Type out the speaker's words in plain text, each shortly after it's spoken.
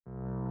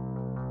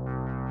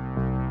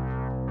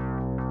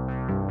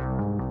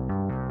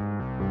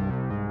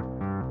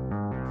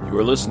You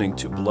are listening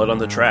to Blood on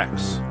the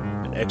Tracks,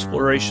 an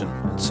exploration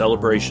and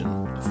celebration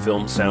of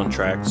film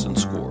soundtracks and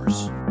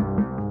scores.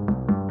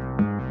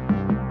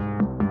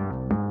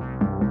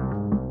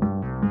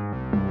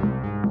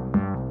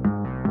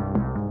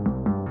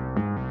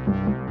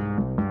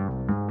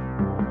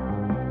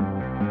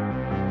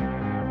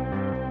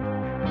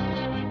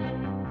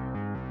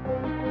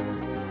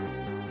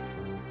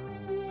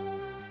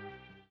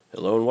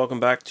 Hello and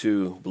welcome back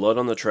to Blood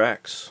on the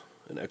Tracks,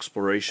 an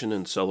exploration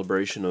and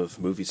celebration of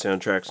movie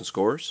soundtracks and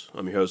scores.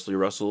 I'm your host, Lee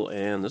Russell,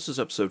 and this is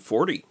episode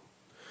 40.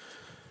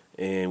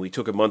 And we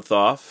took a month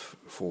off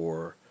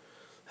for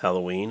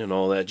Halloween and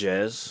all that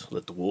jazz.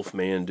 Let the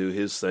Wolfman do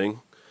his thing.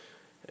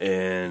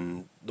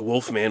 And the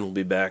Wolfman will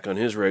be back on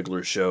his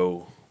regular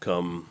show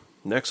come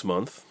next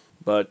month.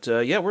 But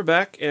we're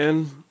back,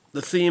 and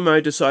the theme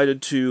I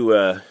decided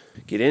to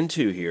get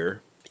into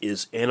here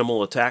is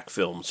animal attack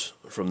films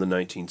from the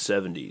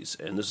 1970s.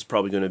 And this is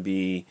probably going to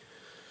be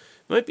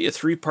might be a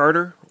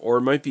three-parter, or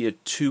it might be a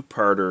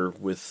two-parter,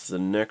 with the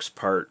next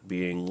part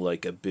being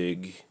like a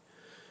big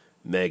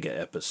mega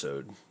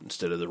episode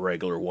instead of the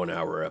regular 1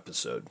 hour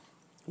episode.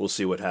 We'll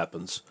see what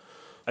happens.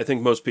 I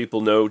think most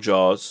people know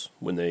Jaws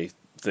when they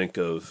think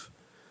of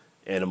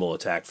animal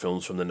attack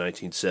films from the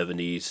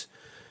 1970s,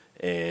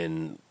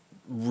 and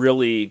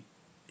really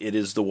it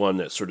is the one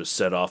that sort of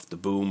set off the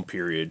boom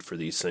period for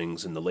these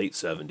things in the late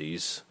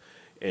 70s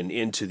and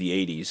into the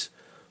 80s.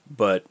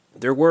 But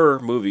there were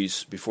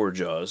movies before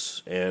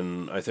Jaws,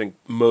 and I think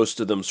most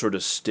of them sort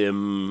of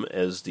stem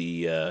as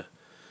the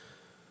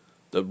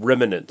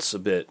remnants a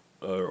bit,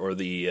 or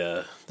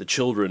the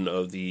children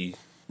of the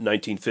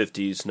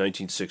 1950s,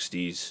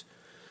 1960s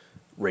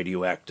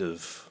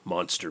radioactive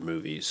monster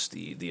movies,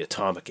 the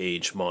atomic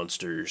age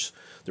monsters.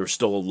 There was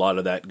still a lot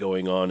of that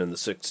going on in the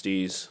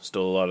 60s,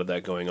 still a lot of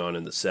that going on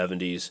in the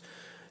 70s.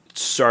 It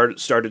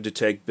started to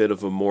take a bit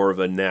of more of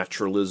a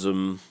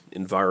naturalism,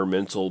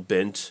 environmental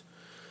bent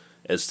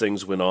as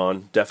things went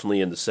on.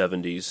 Definitely in the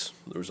 70s,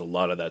 there was a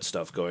lot of that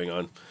stuff going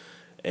on.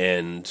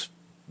 And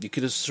you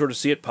could just sort of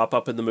see it pop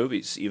up in the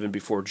movies, even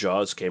before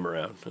Jaws came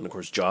around. And of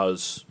course,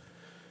 Jaws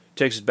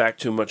takes it back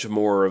to much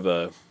more of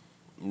a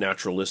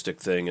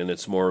naturalistic thing, and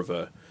it's more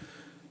of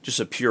just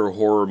a pure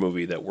horror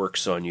movie that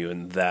works on you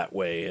in that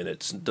way, and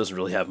it doesn't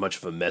really have much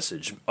of a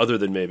message, other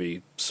than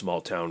maybe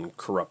small-town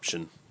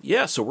corruption.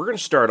 Yeah, so we're going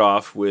to start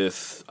off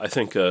with, I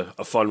think, a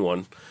fun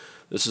one.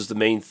 This is the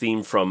main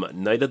theme from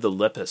Night of the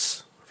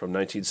Lepus from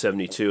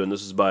 1972, and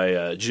this is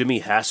by Jimmy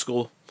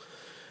Haskell.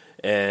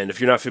 And if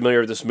you're not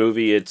familiar with this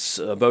movie, it's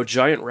about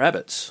giant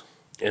rabbits.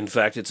 In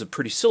fact, it's a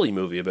pretty silly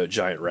movie about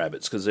giant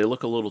rabbits, because they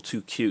look a little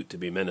too cute to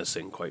be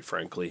menacing, quite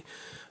frankly.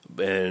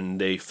 And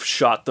they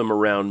shot them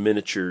around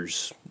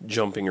miniatures,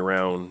 jumping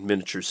around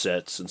miniature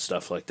sets and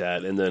stuff like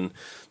that. And then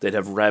they'd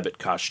have rabbit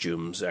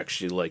costumes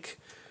actually, like,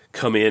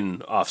 come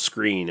in off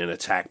screen and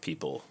attack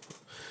people.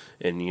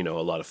 And, you know,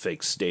 a lot of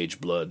fake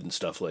stage blood and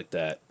stuff like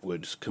that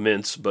would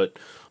commence. But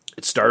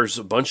it stars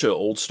a bunch of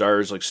old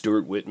stars like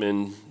Stuart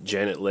Whitman,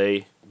 Janet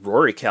Leigh,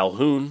 Rory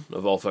Calhoun,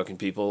 of all fucking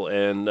people,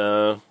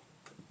 and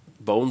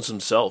Bones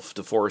himself,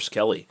 DeForest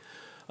Kelley.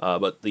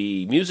 But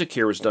the music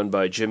here was done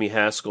by Jimmy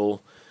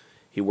Haskell.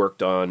 He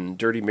worked on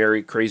Dirty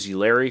Mary, Crazy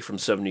Larry from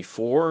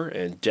 74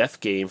 and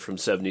Death Game from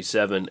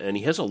 77. And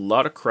he has a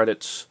lot of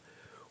credits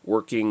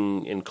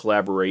working in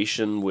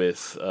collaboration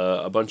with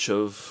a bunch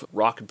of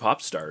rock and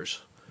pop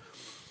stars.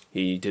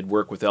 He did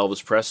work with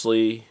Elvis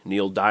Presley,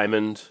 Neil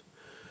Diamond,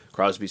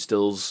 Crosby,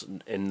 Stills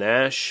and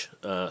Nash,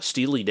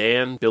 Steely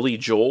Dan, Billy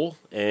Joel,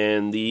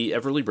 and the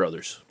Everly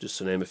Brothers, just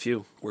to name a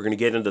few. We're going to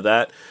get into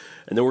that,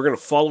 and then we're going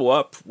to follow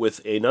up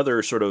with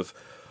another sort of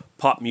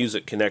pop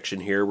music connection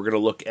here. We're going to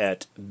look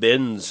at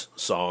Ben's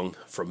song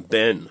from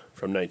Ben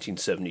from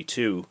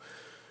 1972,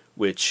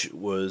 which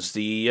was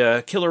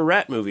the Killer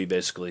Rat movie,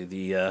 basically.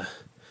 The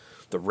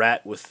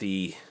rat with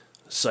the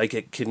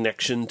psychic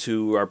connection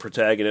to our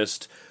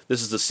protagonist.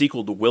 This is the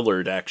sequel to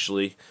Willard,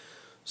 actually.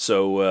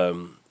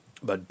 So,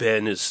 but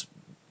Ben is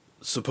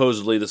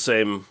supposedly the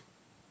same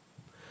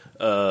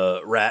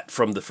rat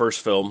from the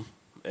first film,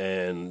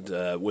 and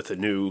with a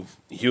new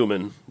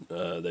human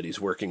that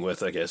he's working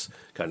with, I guess,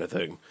 kind of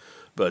thing.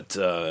 But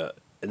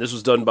and this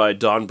was done by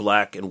Don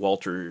Black and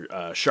Walter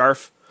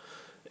Scharf,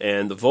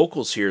 and the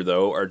vocals here,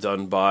 though, are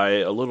done by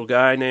a little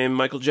guy named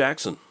Michael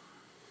Jackson.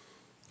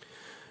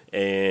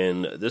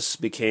 And this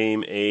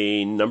became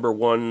a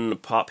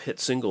 #1 pop hit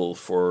single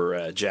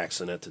for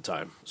Jackson at the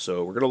time.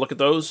 So we're going to look at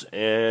those,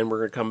 and we're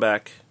going to come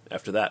back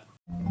after that.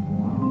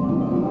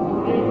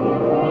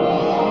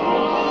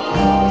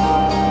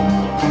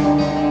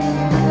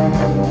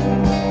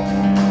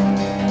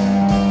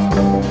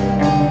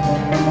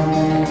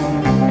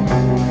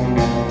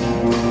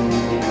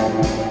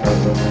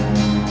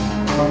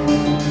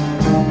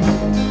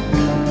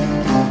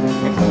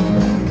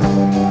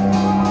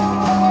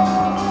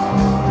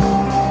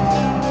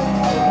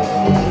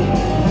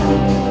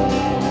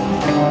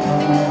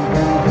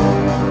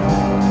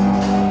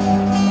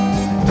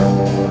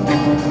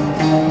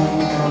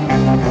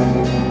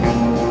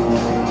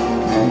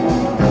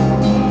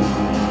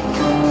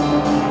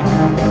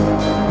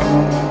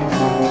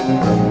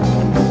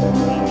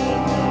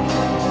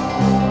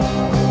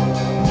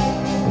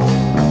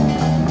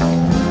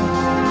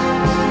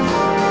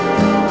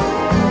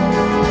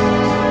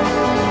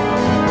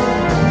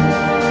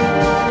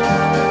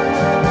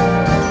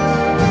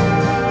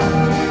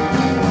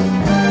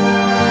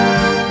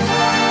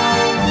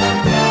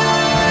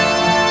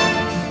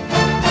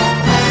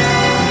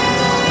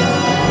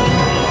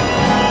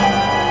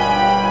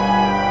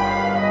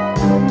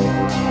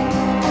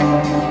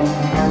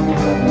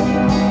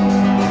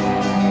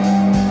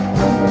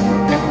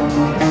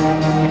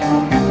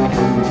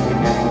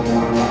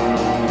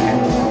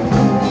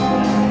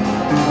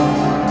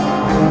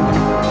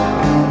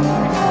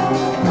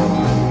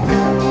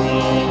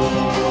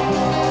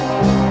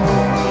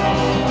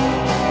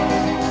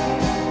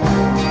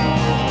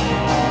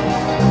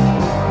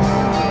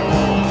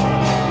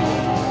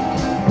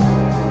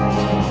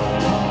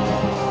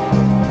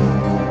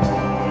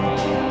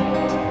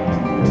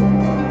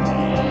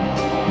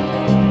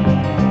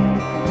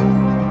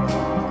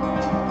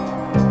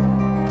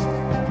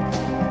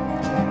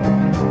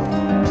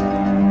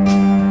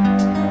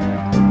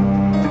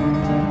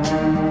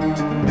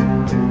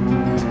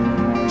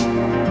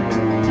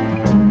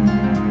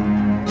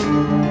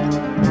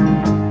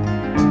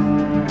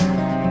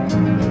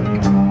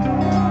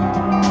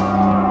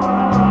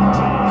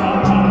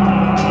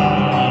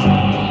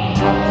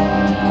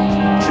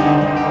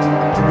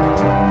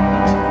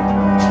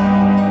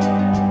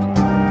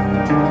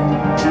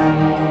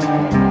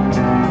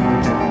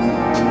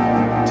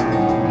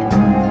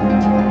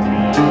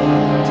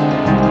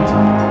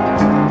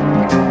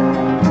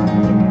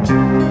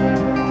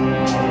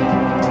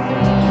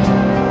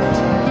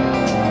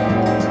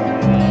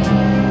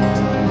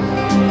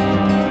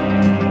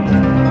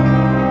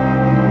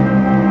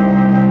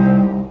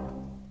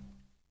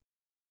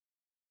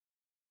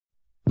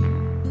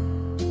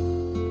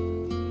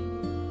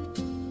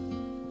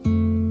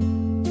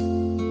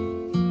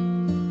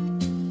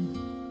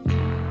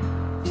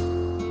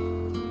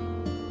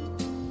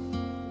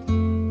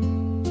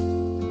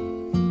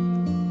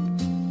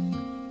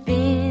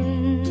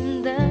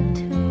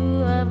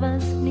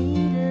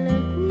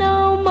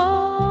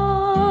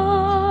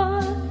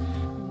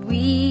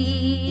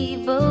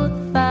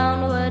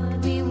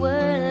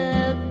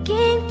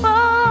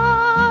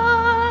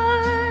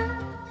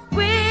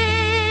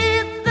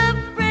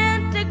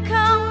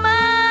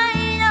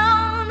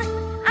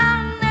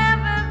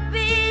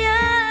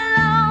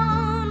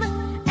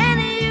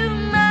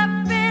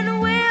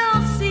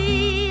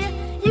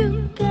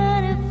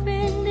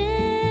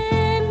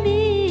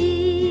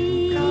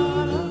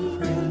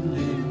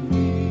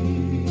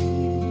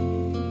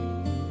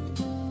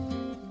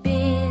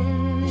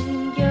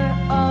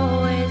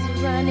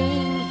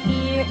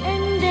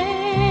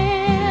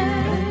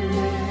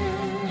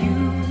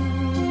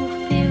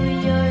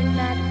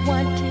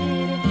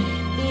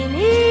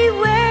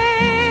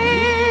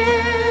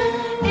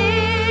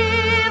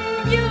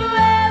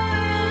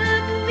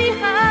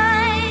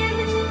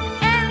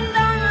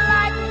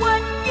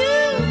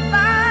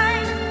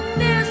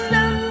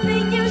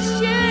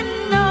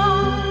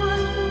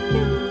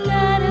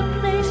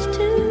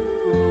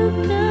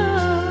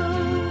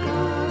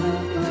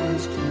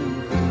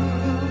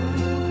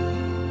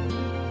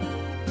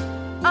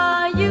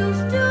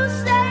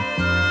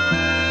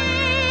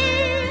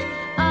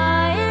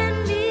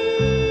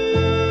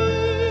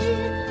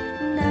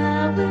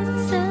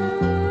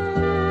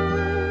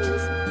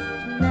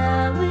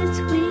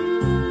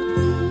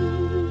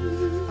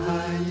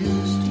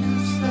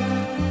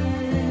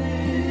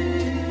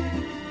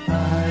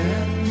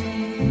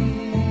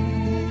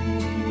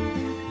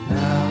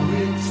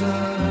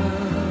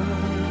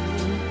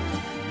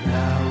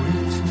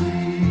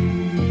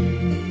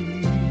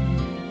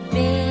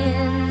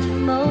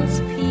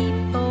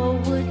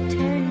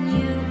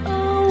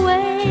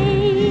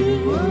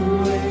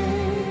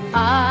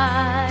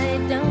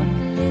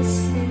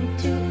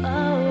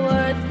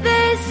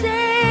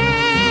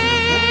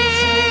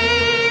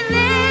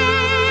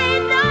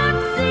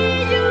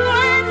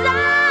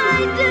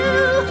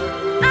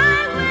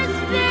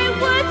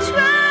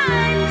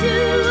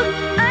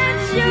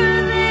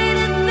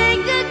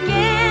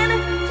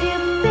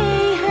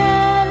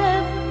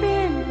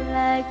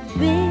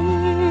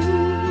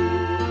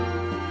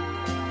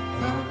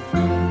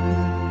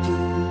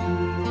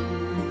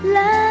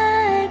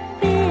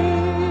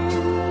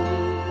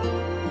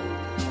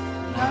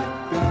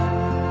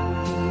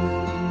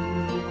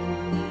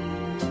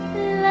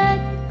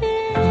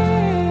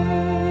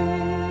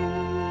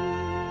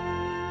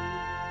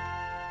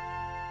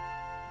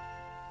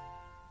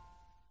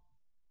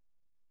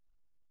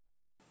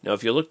 Now,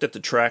 if you looked at the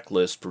track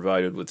list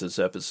provided with this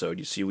episode,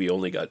 you see we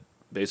only got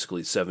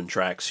basically 7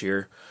 tracks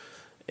here.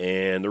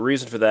 And the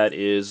reason for that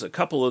is a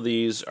couple of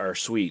these are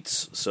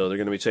suites, so they're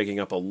going to be taking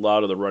up a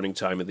lot of the running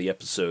time of the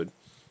episode.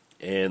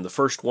 And the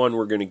first one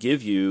we're going to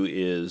give you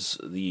is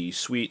the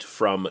suite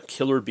from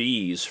Killer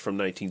Bees from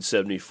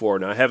 1974.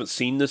 Now, I haven't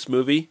seen this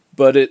movie,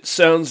 but it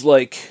sounds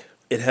like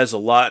it has a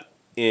lot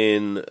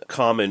in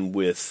common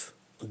with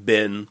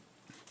Ben,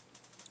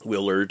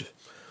 Willard,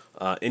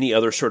 any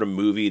other sort of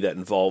movie that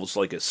involves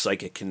like a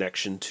psychic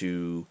connection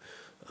to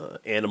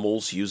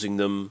animals, using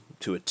them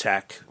to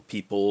attack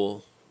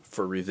people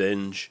for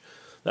revenge,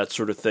 that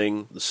sort of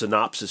thing. The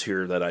synopsis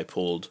here that I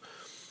pulled: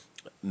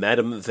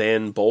 Madame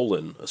Van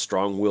Bolen, a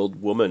strong-willed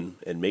woman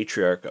and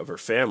matriarch of her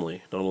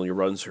family, not only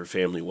runs her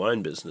family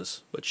wine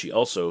business, but she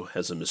also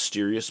has a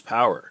mysterious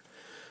power.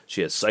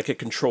 She has psychic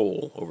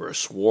control over a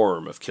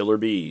swarm of killer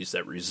bees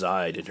that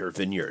reside in her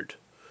vineyard.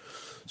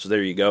 So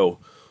there you go.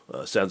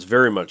 Sounds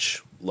very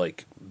much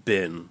like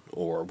Ben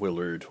or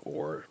Willard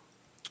or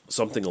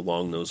something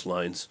along those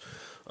lines.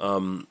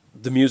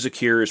 The music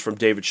here is from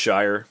David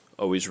Shire,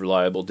 always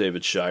reliable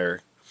David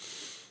Shire.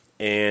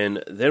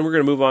 And then we're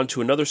going to move on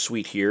to another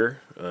suite here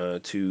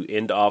to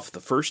end off the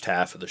first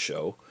half of the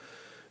show.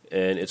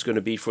 And it's going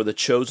to be for The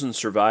Chosen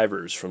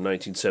Survivors from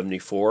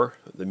 1974.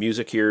 The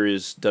music here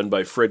is done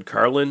by Fred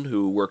Karlin,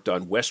 who worked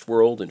on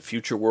Westworld and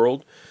Future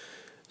World.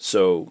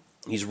 So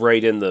he's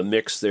right in the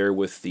mix there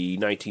with the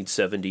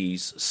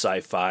 1970s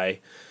sci-fi.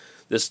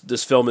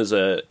 This film is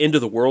a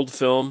end-of-the-world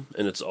film,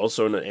 and it's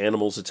also an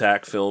animals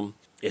attack film.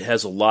 It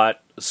has a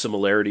lot of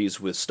similarities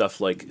with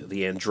stuff like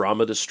the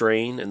Andromeda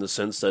Strain, in the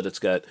sense that it's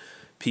got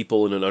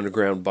people in an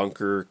underground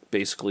bunker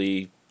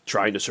basically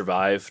trying to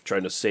survive,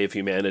 trying to save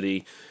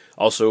humanity.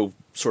 Also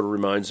sort of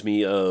reminds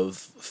me of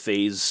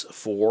Phase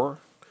 4,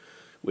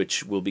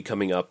 which will be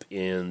coming up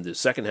in the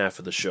second half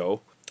of the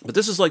show. But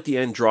this is like the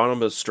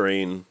Andromeda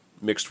Strain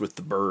mixed with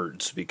the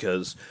birds,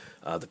 because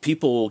the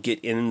people get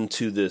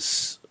into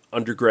this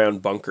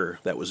underground bunker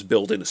that was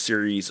built in a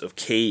series of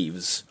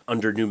caves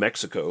under New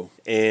Mexico,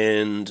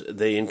 and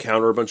they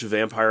encounter a bunch of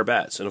vampire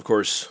bats. And of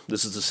course,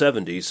 this is the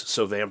 70s,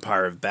 so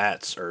vampire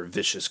bats are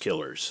vicious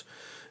killers.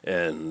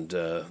 And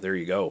there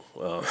you go.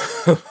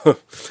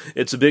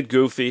 It's a bit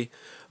goofy.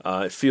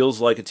 It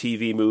feels like a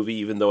TV movie,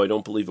 even though I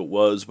don't believe it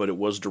was, but it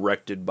was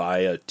directed by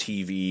a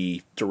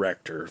TV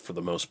director for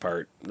the most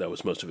part. That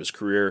was most of his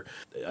career.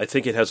 I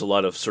think it has a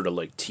lot of sort of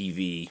like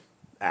TV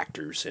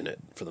actors in it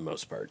for the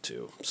most part,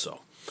 too. So,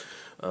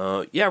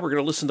 yeah, we're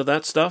going to listen to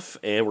that stuff,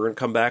 and we're going to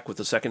come back with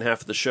the second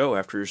half of the show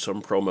after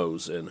some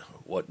promos and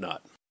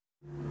whatnot.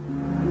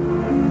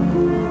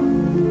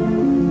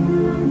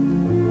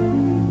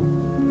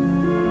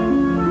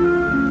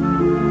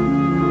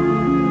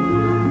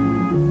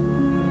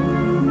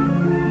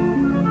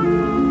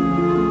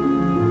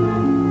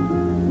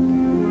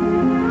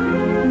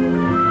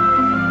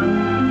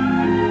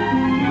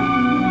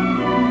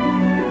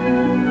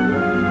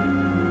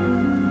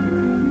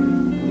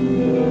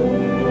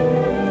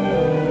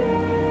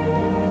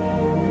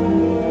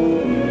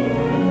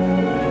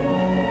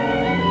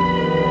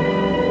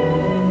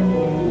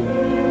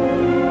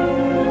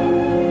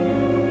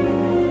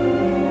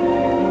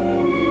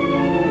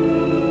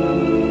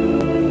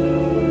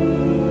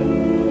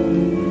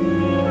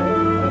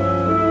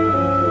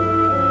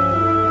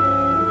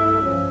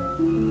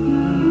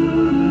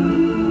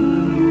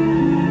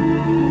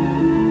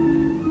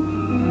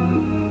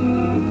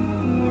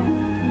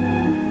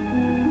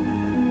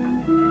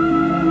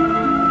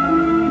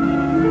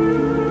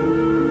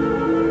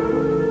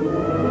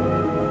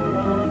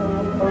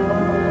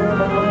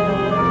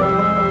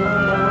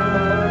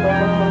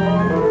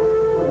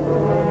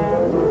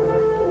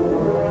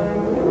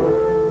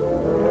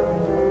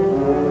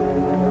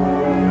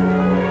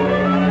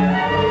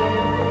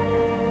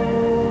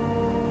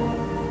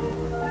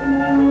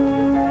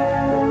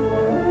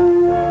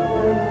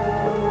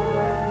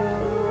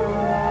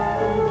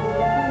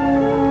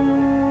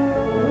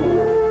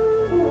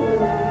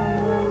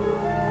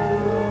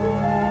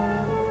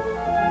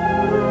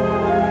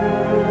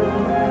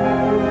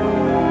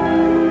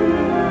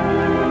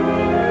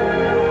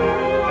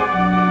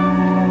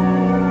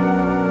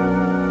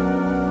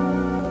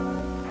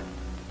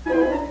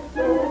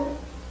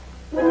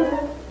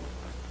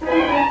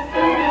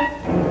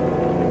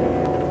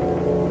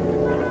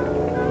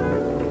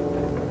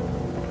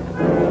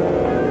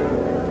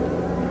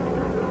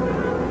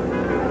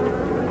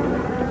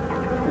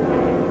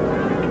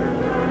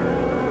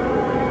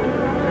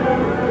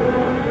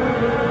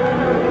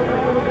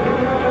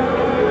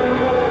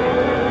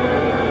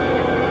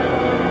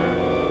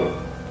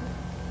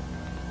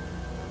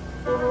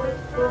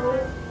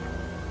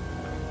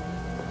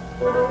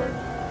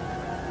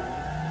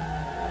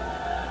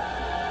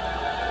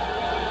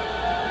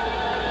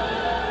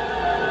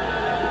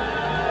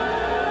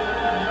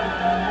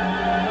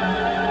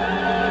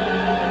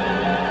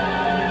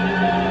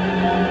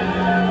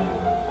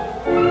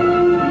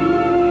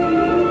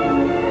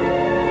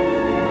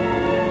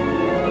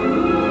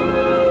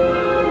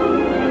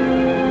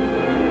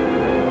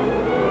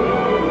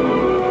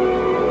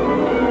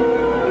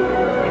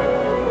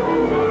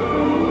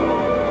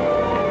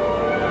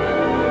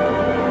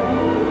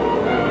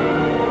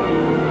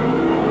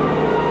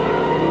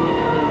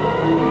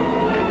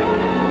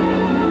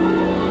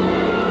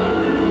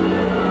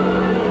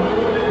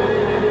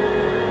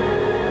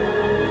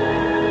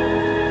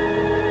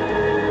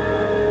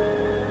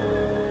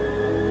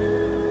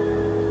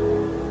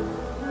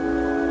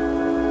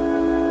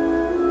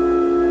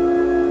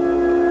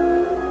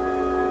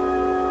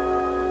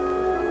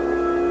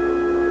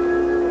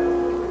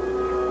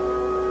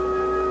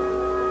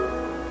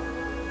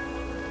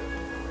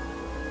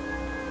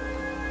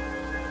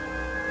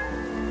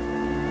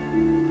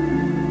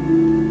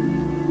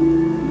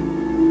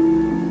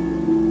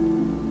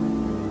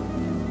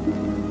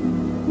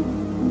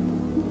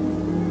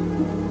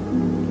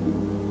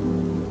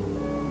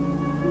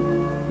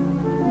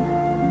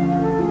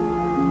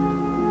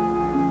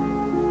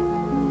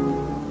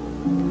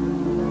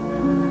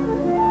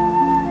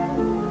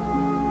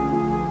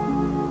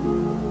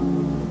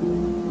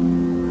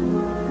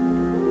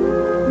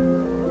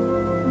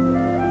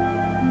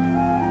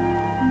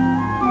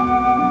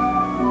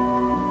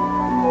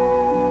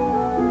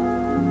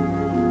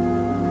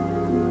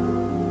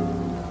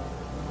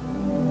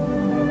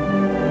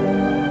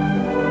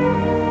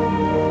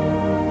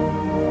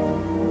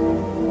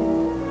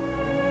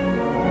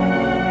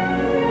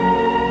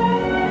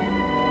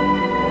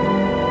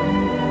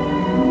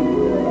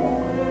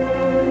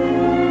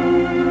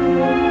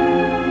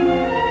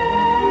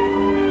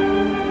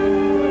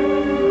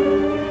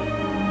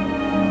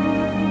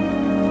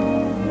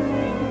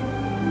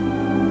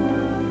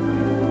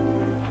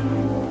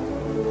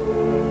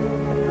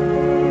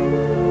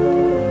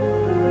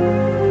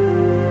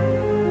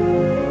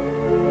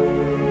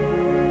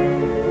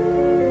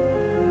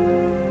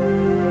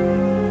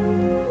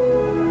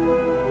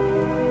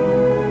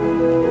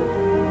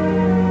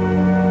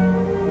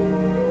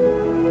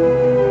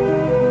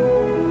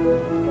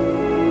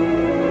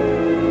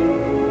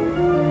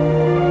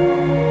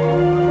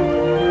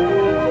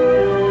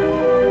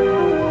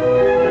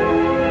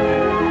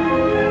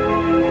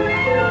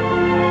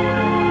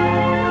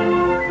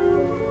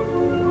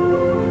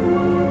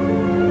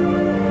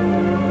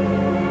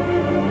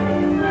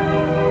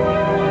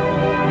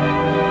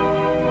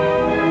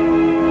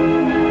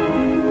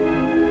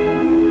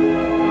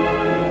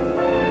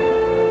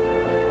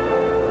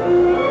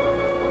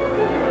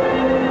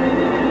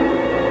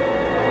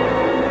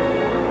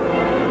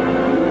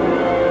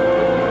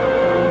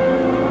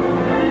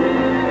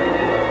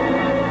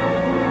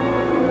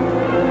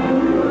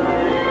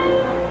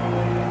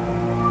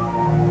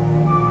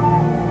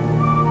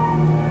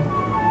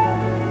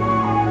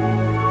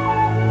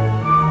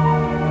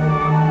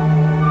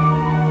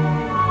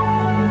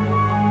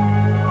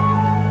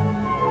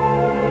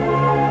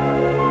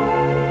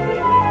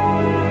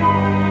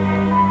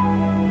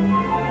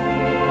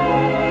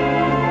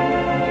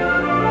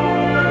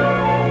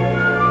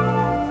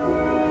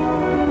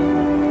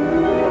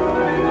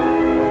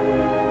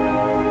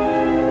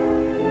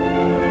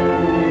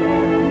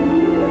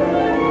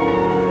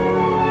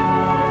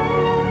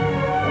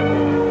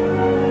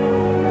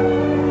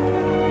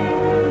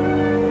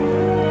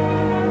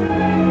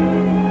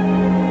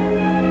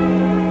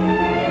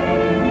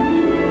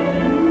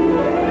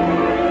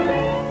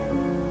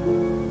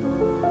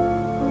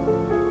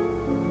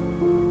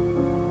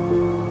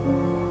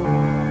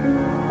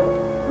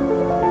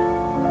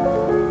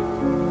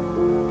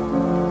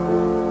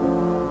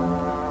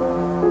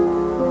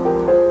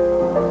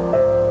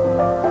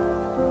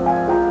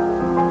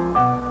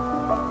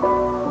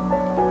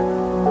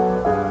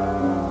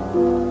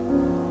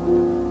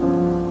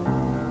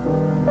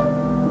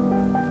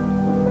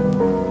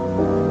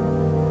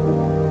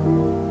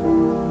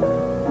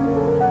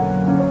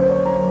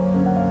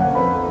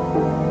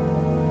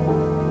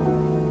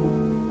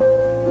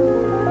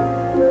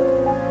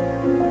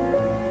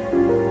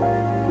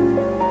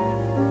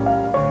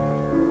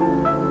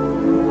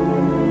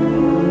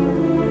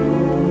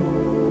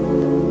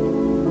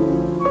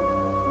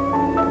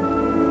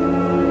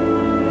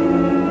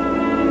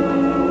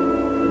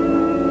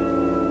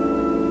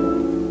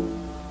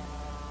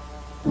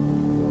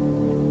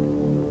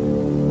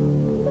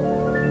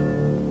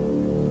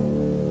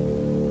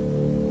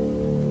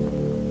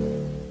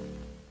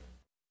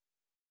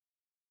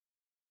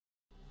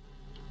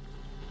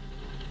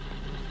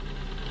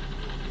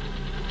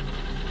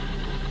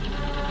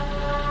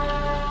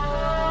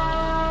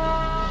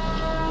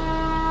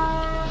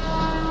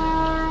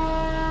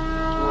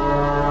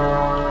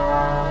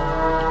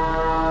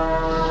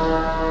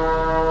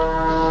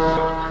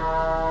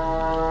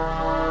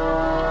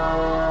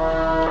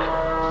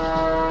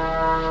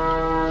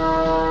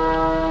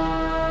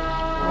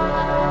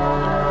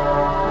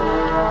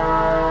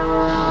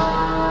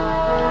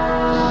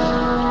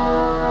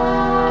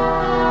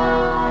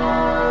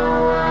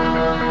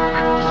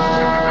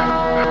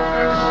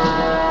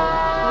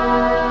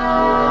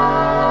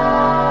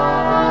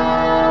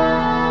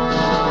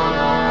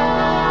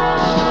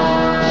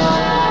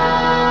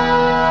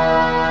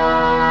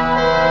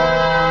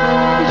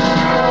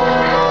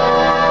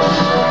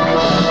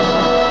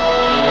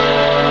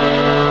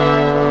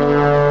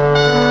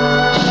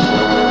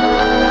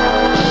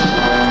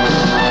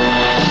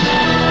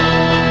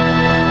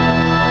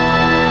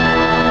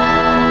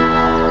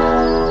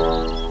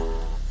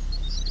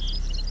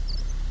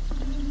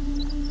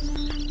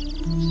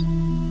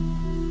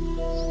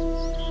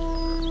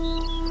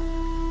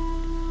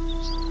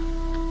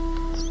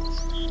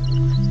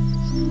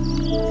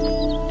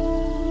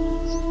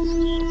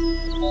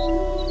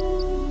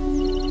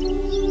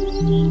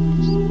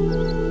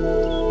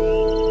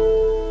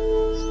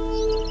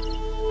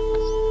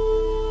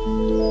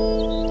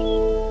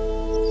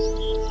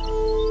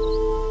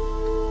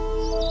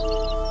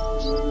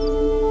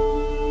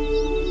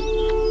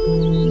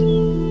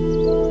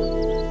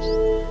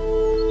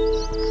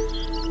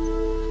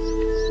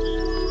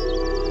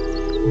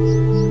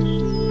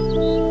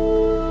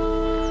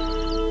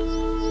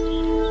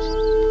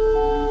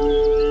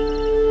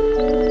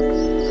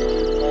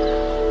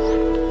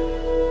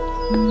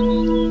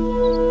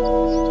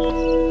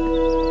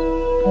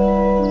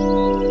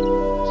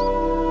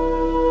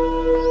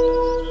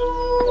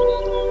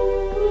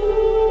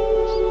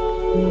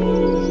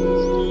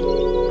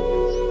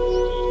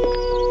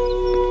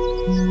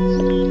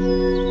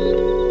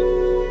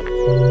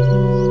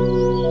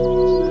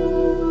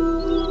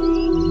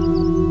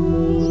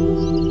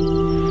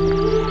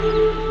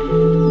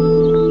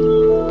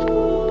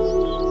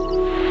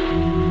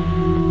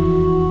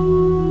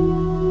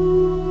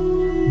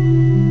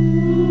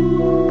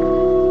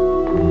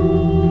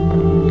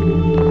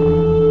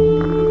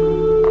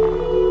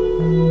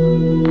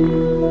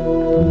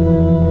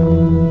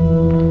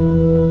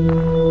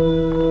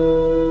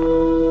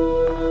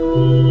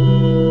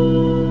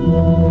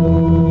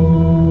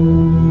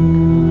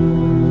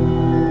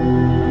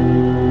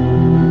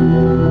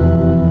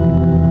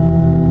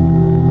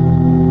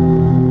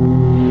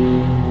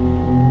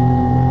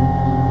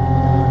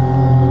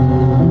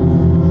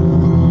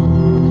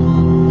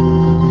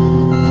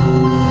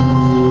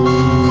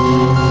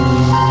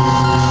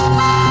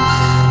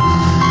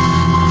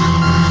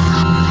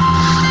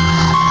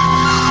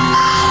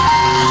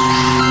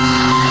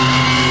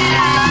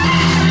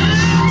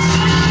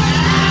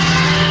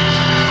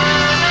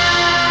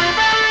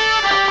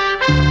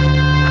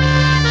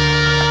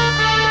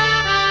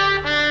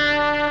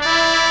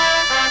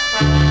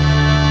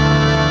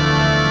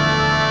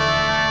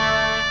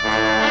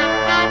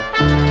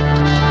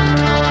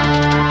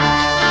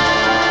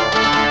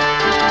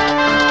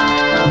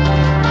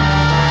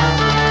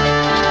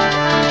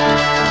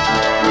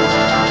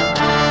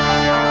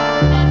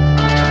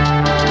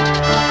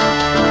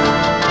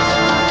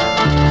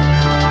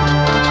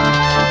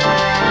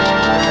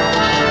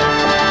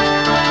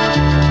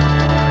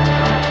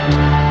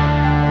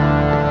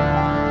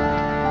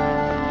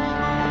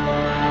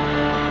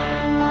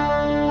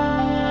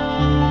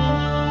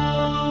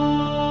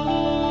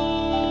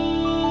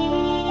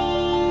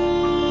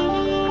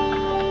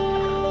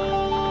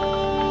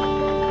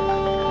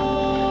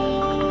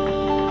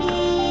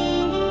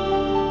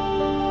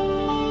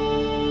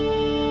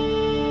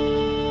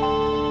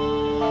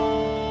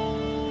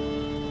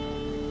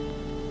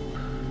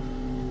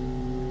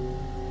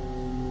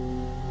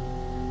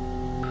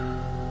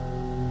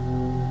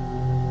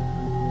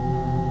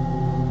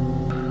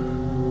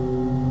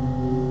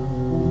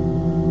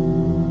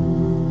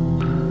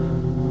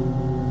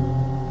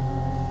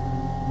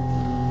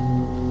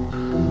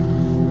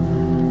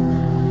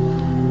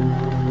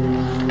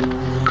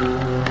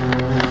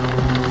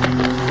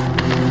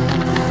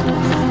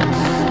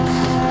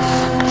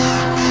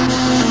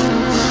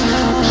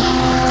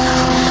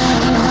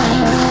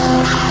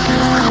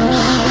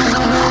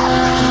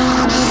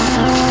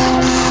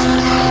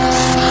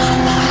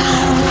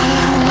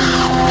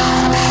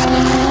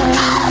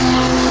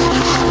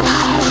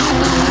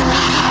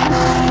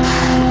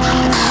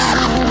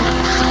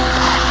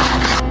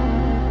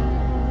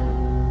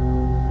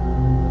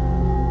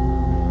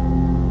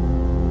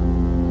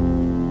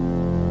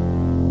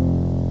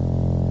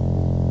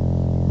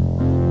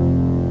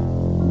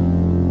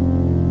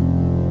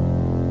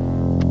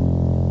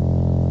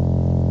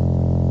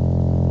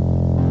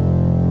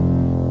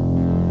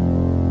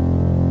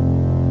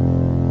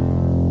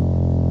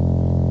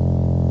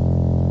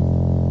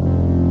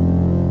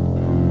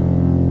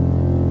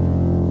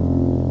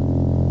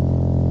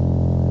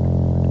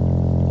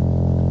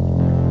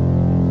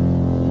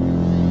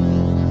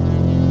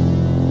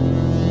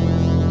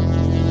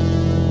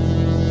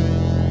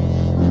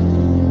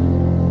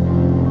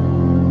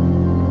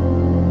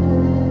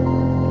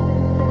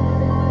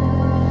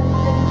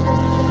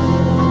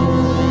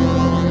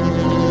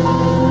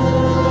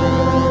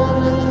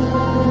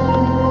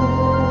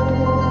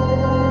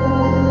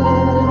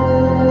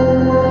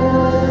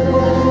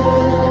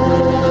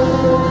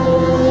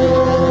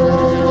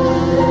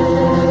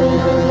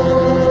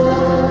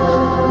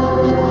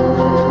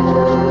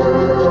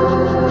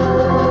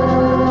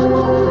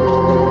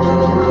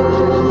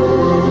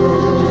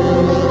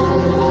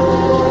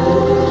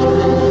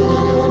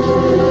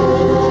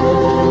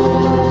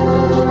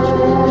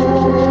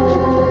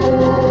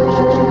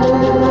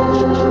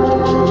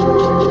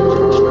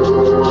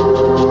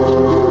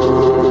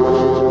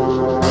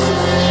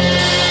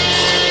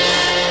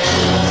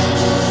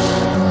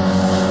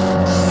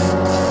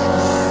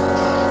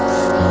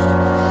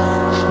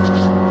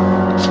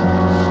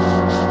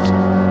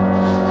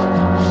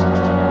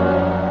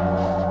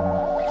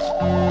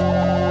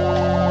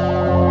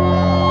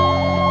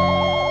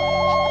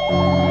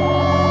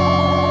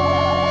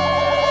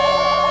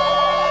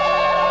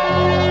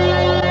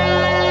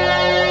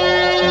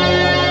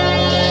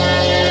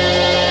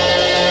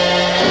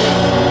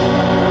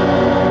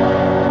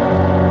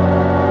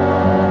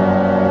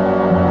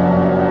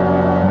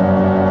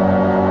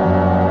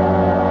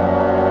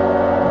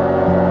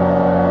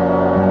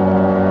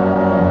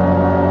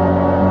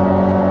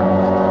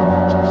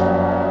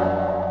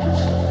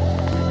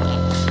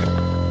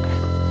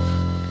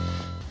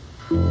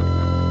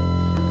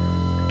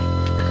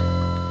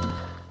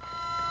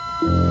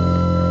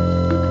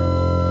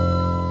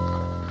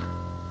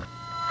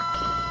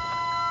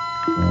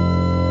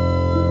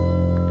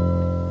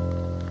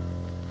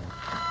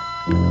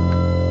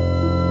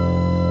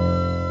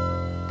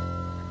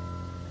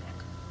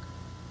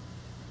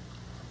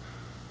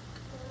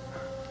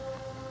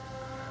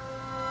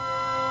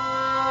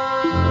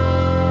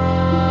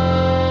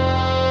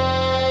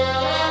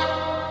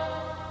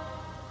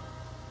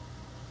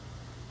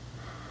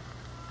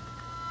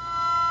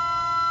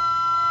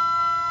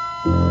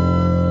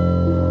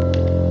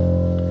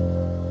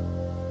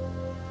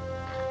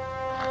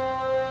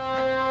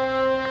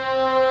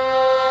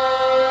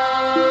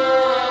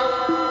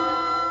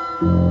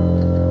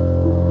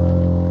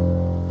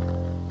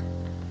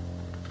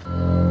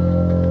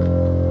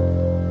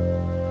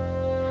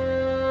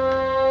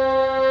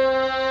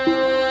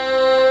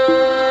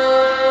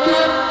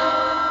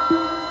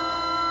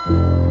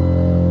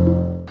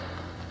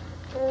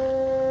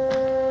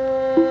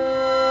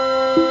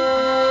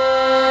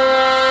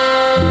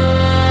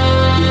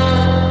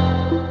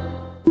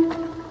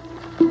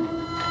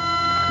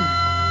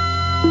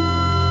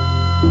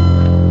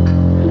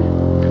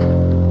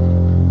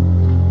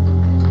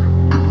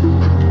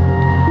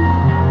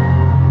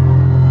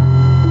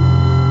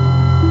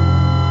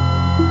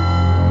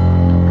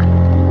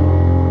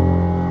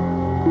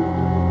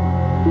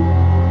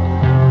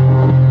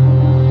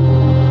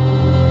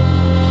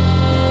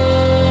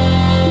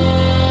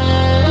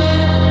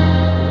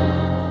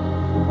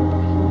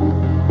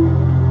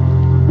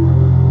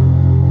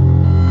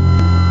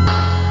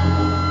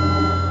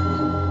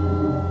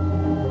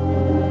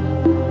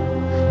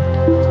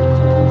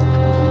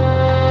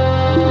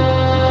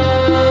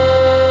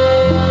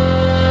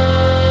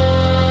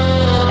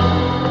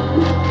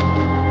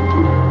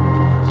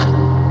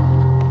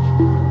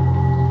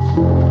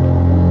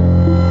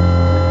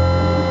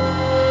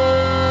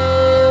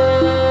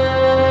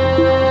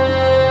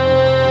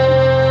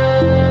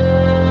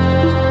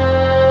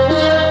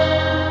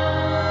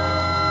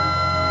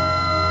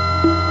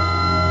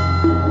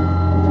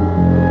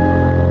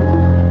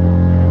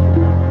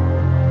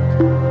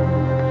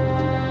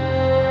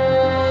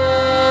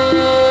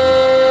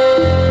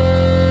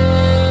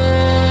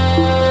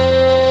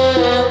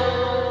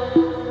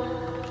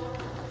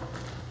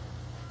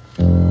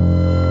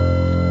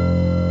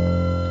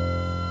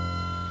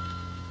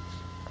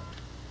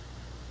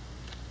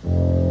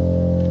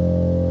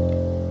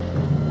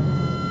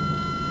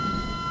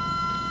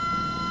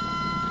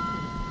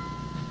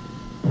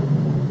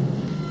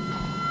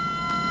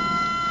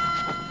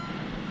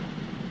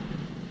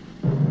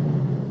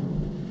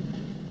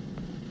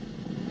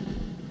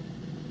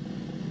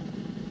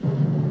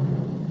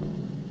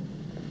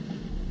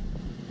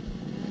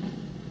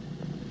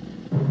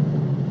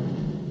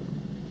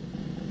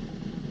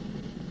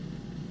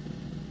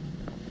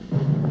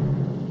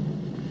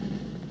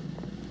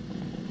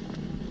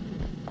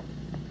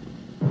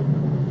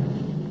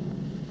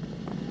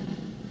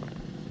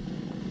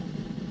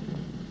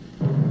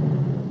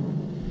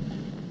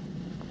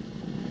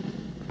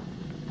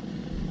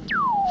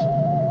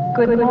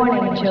 Good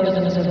morning,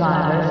 chosen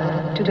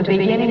survivors, to the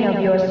beginning of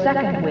your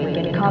second week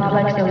in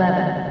Complex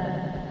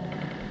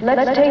 11.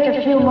 Let's take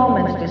a few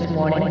moments this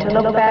morning to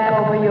look back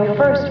over your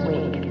first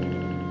week.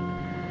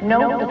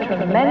 Note the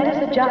tremendous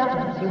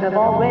adjustments you have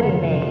already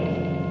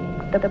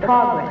made, the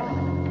progress.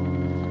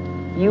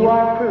 You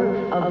are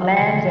proof of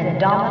man's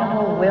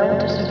indomitable will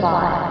to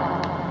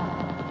survive.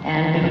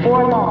 And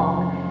before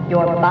long,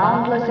 your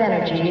boundless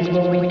energies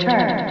will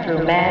return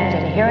through man's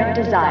inherent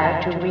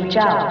desire to reach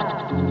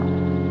out.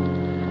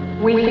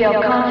 We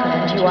feel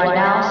confident you are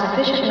now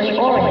sufficiently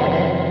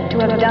oriented to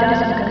have done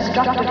some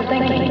constructive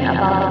thinking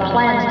about the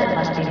plans that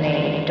must be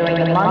made during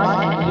the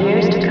months and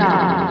years to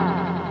come.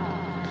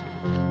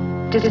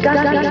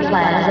 Discuss these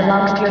plans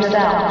amongst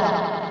yourselves.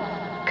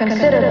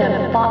 Consider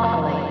them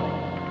thoughtfully.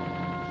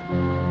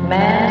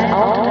 Man's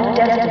ultimate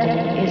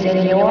destiny is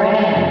in your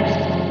hands.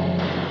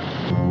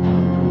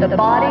 The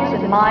bodies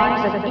and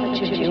minds of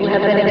each of you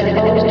have been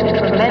exposed to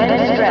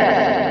tremendous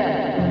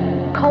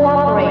stress.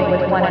 Cooperate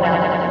with one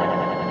another.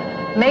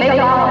 Make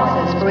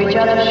allowances for each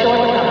other's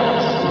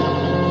shortcomings.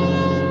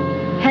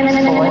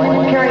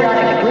 Henceforth,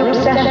 periodic group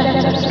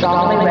sessions are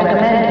strongly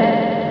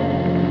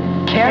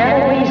recommended.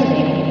 Careful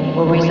reasoning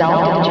will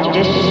result in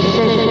judicious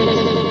decisions.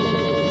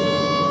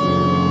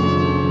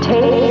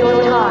 Take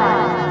your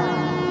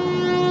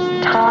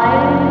time.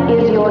 Time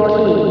is your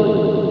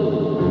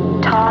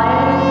key.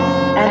 Time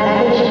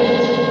and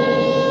patience.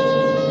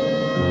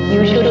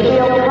 You should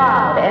feel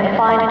proud and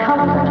find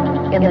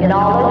comfort in the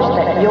knowledge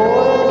that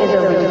yours is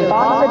a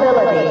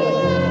responsibility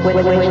with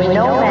which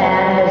no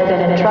man has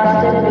been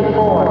entrusted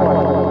before.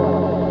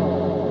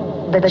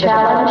 The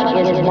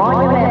challenge is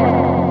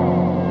monumental,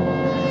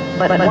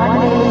 but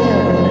one day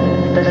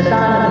soon the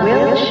sun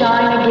will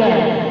shine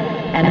again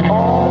and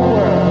all the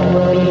world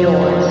will be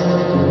yours.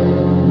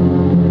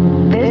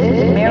 This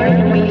is Mary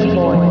Louise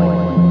Boyd.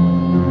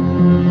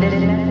 This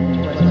message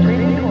was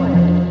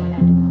pre-recorded.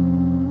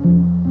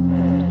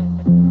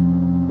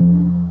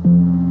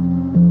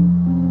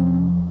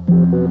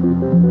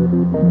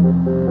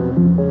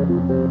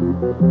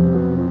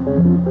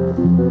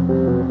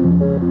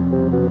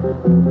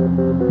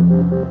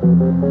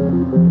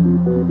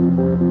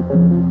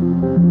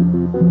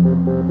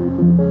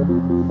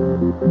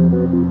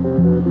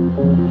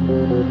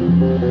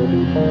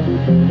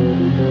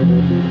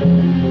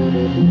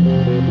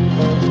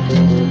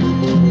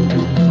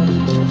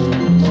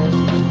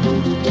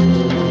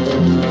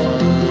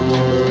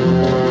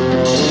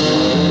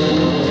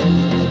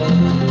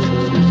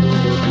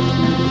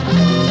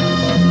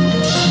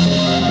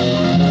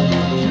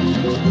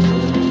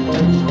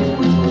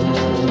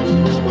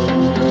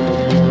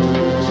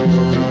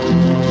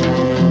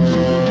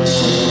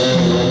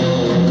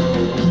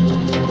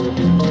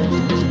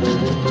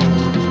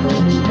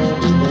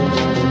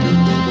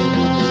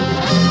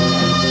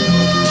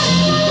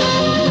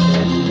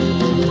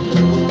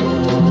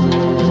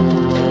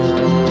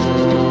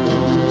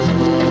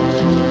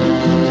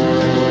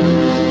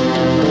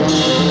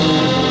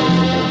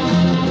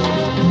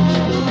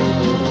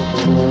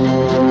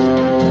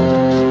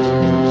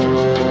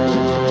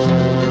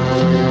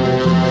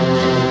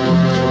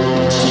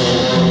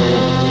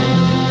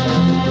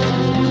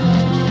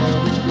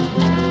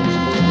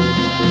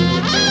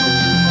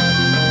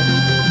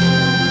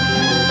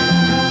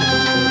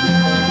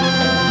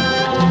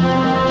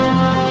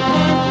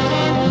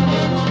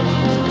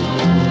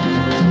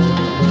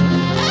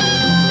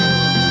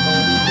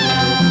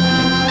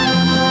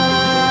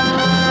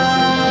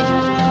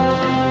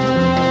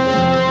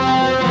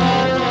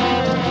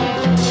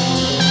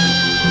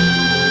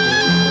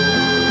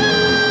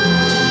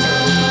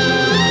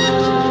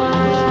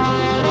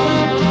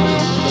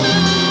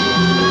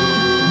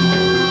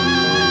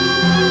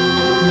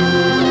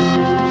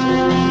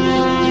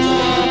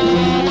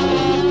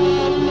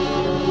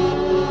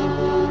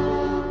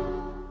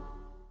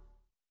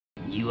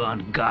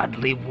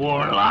 Ungodly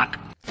warlock.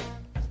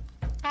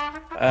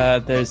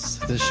 There's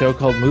this show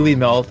called Movie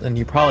Melt, and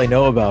you probably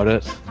know about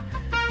it.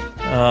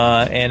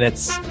 And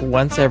it's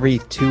once every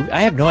 2...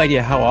 I have no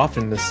idea how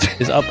often this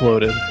is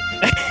uploaded.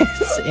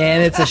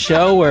 And it's a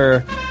show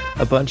where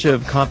a bunch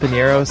of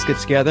compañeros get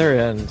together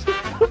and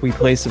we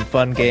play some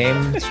fun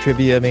games,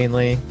 trivia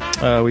mainly.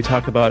 We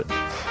talk about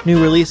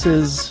new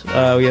releases.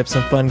 We have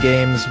some fun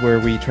games where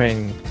we try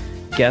and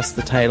guess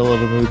the title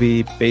of a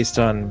movie based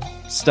on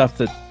stuff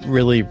that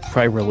really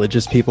probably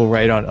religious people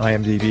write on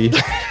IMDb.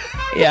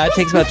 Yeah, it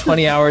takes about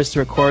 20 hours to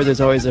record.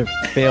 There's always a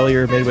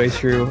failure midway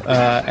through.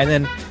 And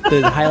then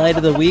the highlight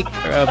of the week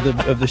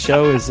of the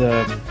show is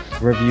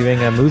reviewing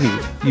a movie.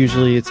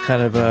 Usually it's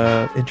kind of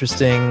a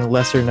interesting,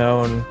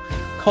 lesser-known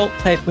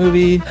cult-type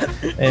movie,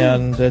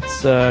 and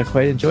it's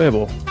quite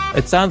enjoyable.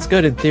 It sounds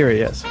good in theory,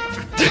 yes.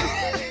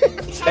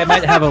 I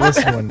might have a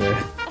listen one day.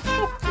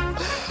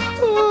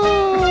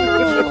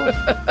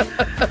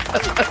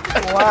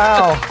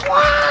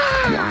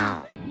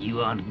 Wow.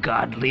 You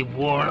ungodly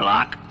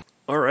warlock.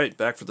 All right,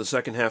 back for the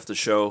second half of the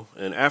show.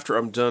 And after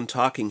I'm done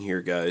talking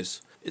here,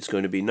 guys, it's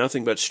going to be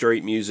nothing but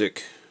straight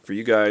music for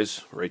you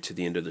guys right to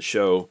the end of the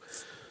show.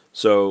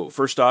 So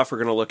first off, we're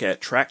going to look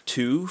at track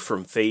 2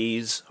 from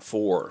Phase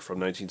 4 from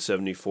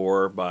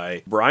 1974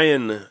 by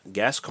Brian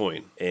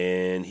Gascoigne.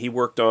 And he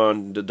worked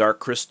on The Dark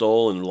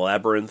Crystal and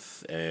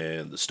Labyrinth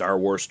and the Star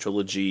Wars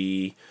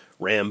trilogy,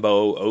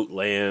 Rambo,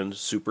 Outland,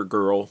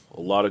 Supergirl,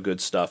 a lot of good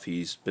stuff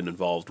he's been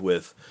involved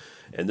with.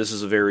 And this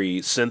is a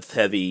very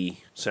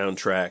synth-heavy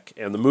soundtrack.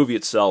 And the movie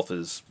itself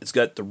it's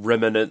got the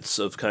remnants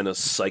of kind of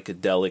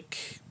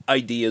psychedelic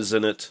ideas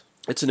in it.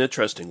 It's an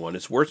interesting one.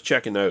 It's worth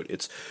checking out.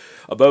 It's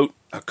about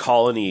a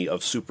colony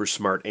of super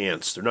smart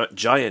ants. They're not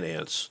giant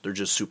ants. They're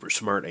just super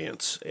smart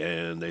ants.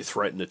 And they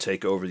threaten to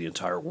take over the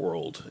entire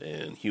world.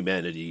 And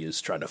humanity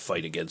is trying to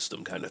fight against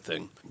them kind of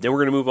thing. Then we're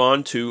going to move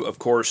on to, of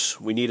course,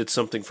 we needed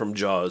something from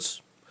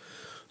Jaws.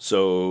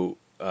 So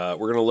we're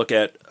going to look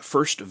at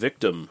First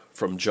Victim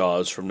from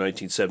Jaws from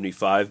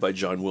 1975 by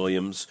John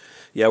Williams.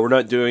 Yeah, we're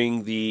not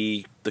doing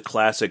the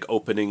classic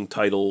opening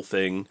title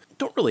thing.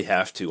 Don't really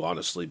have to,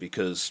 honestly,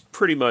 because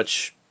pretty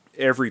much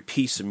every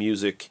piece of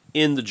music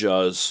in the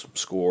Jaws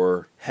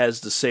score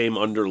has the same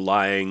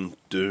underlying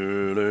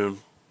dun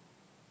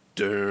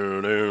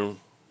dun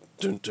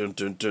dun dun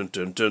dun dun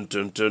dun dun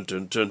dun dun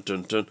dun dun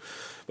dun dun.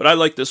 But I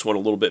like this one a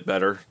little bit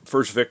better.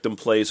 First Victim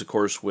plays, of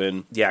course,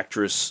 when the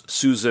actress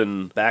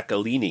Susan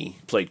Baccalini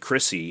played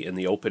Chrissy in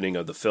the opening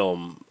of the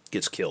film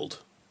gets killed.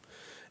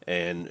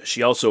 And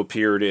she also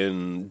appeared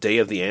in Day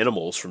of the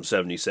Animals from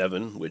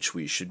 77, which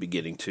we should be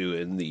getting to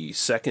in the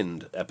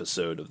second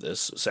episode of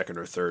this, second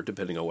or third,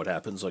 depending on what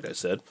happens, like I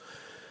said.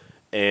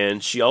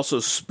 And she also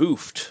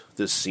spoofed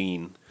this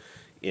scene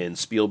in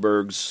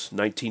Spielberg's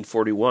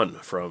 1941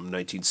 from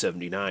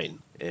 1979.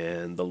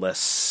 And the less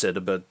said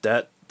about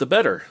that, the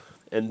better.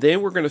 And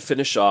then we're going to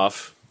finish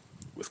off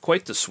with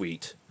quite the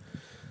suite.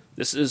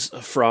 This is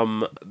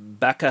from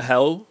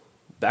Bacalhau.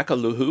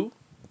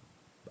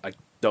 I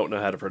don't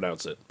know how to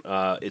pronounce it.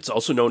 It's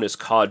also known as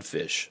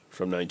Codfish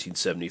from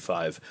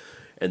 1975.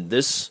 And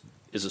this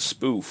is a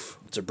spoof.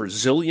 It's a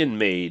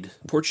Brazilian-made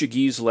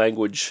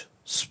Portuguese-language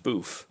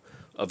spoof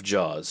of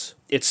Jaws.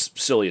 It's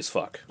silly as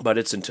fuck, but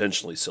it's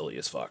intentionally silly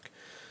as fuck.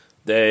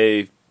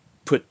 They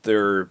put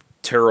their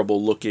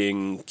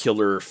terrible-looking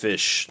killer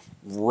fish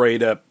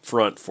right up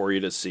front for you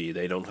to see.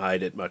 They don't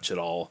hide it much at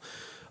all.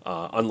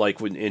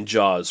 Unlike when in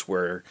Jaws,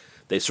 where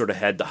they sort of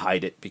had to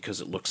hide it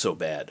because it looked so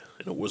bad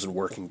and it wasn't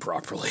working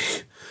properly.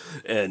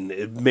 And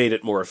it made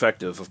it more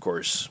effective, of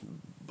course,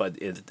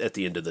 but at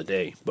the end of the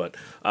day. But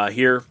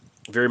here,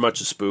 very much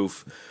a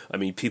spoof. I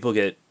mean, people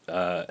get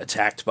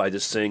attacked by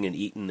this thing and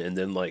eaten, and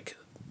then like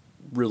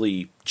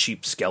really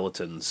cheap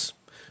skeletons,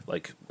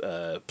 like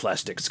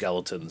plastic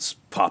skeletons,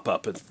 pop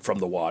up from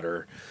the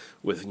water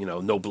with,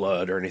 no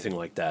blood or anything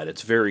like that.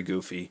 It's very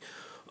goofy,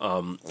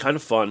 kind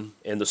of fun,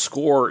 and the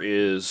score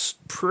is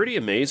pretty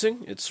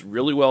amazing. It's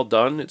really well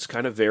done. It's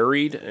kind of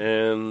varied,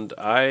 and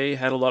I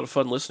had a lot of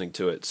fun listening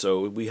to it.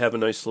 So we have a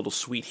nice little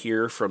suite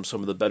here from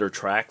some of the better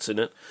tracks in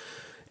it.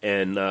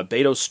 And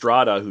Beto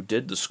Strada, who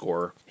did the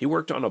score, he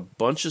worked on a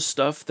bunch of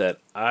stuff that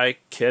I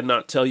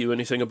cannot tell you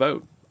anything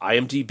about.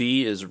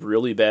 IMDb is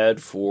really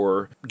bad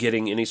for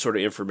getting any sort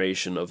of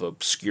information of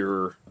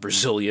obscure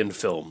Brazilian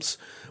films,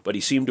 but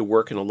he seemed to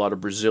work in a lot of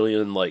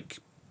Brazilian,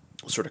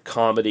 sort of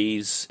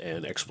comedies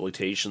and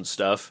exploitation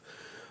stuff.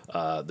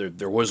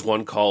 There was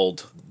one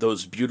called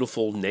Those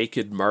Beautiful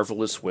Naked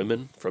Marvelous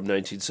Women from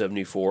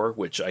 1974,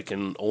 which I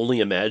can only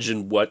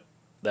imagine what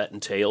that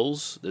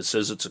entails. It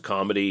says it's a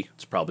comedy.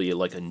 It's probably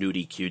like a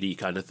nudie cutie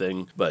kind of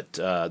thing, but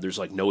there's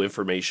no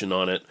information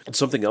on it. And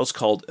something else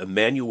called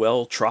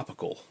Emmanuel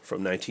Tropical from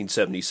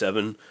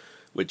 1977,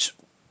 which,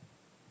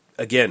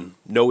 again,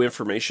 no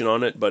information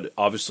on it, but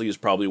obviously is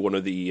probably one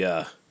of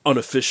the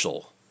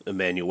unofficial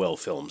Emmanuel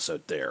films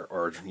out there,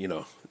 or,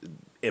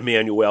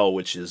 Emmanuel,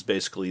 which is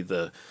basically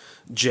the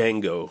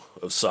Django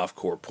of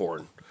softcore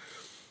porn.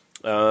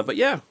 But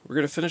yeah, we're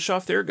going to finish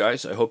off there,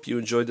 guys. I hope you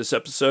enjoyed this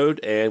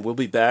episode, and we'll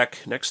be back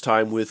next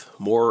time with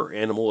more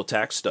Animal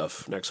Attack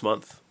stuff next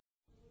month.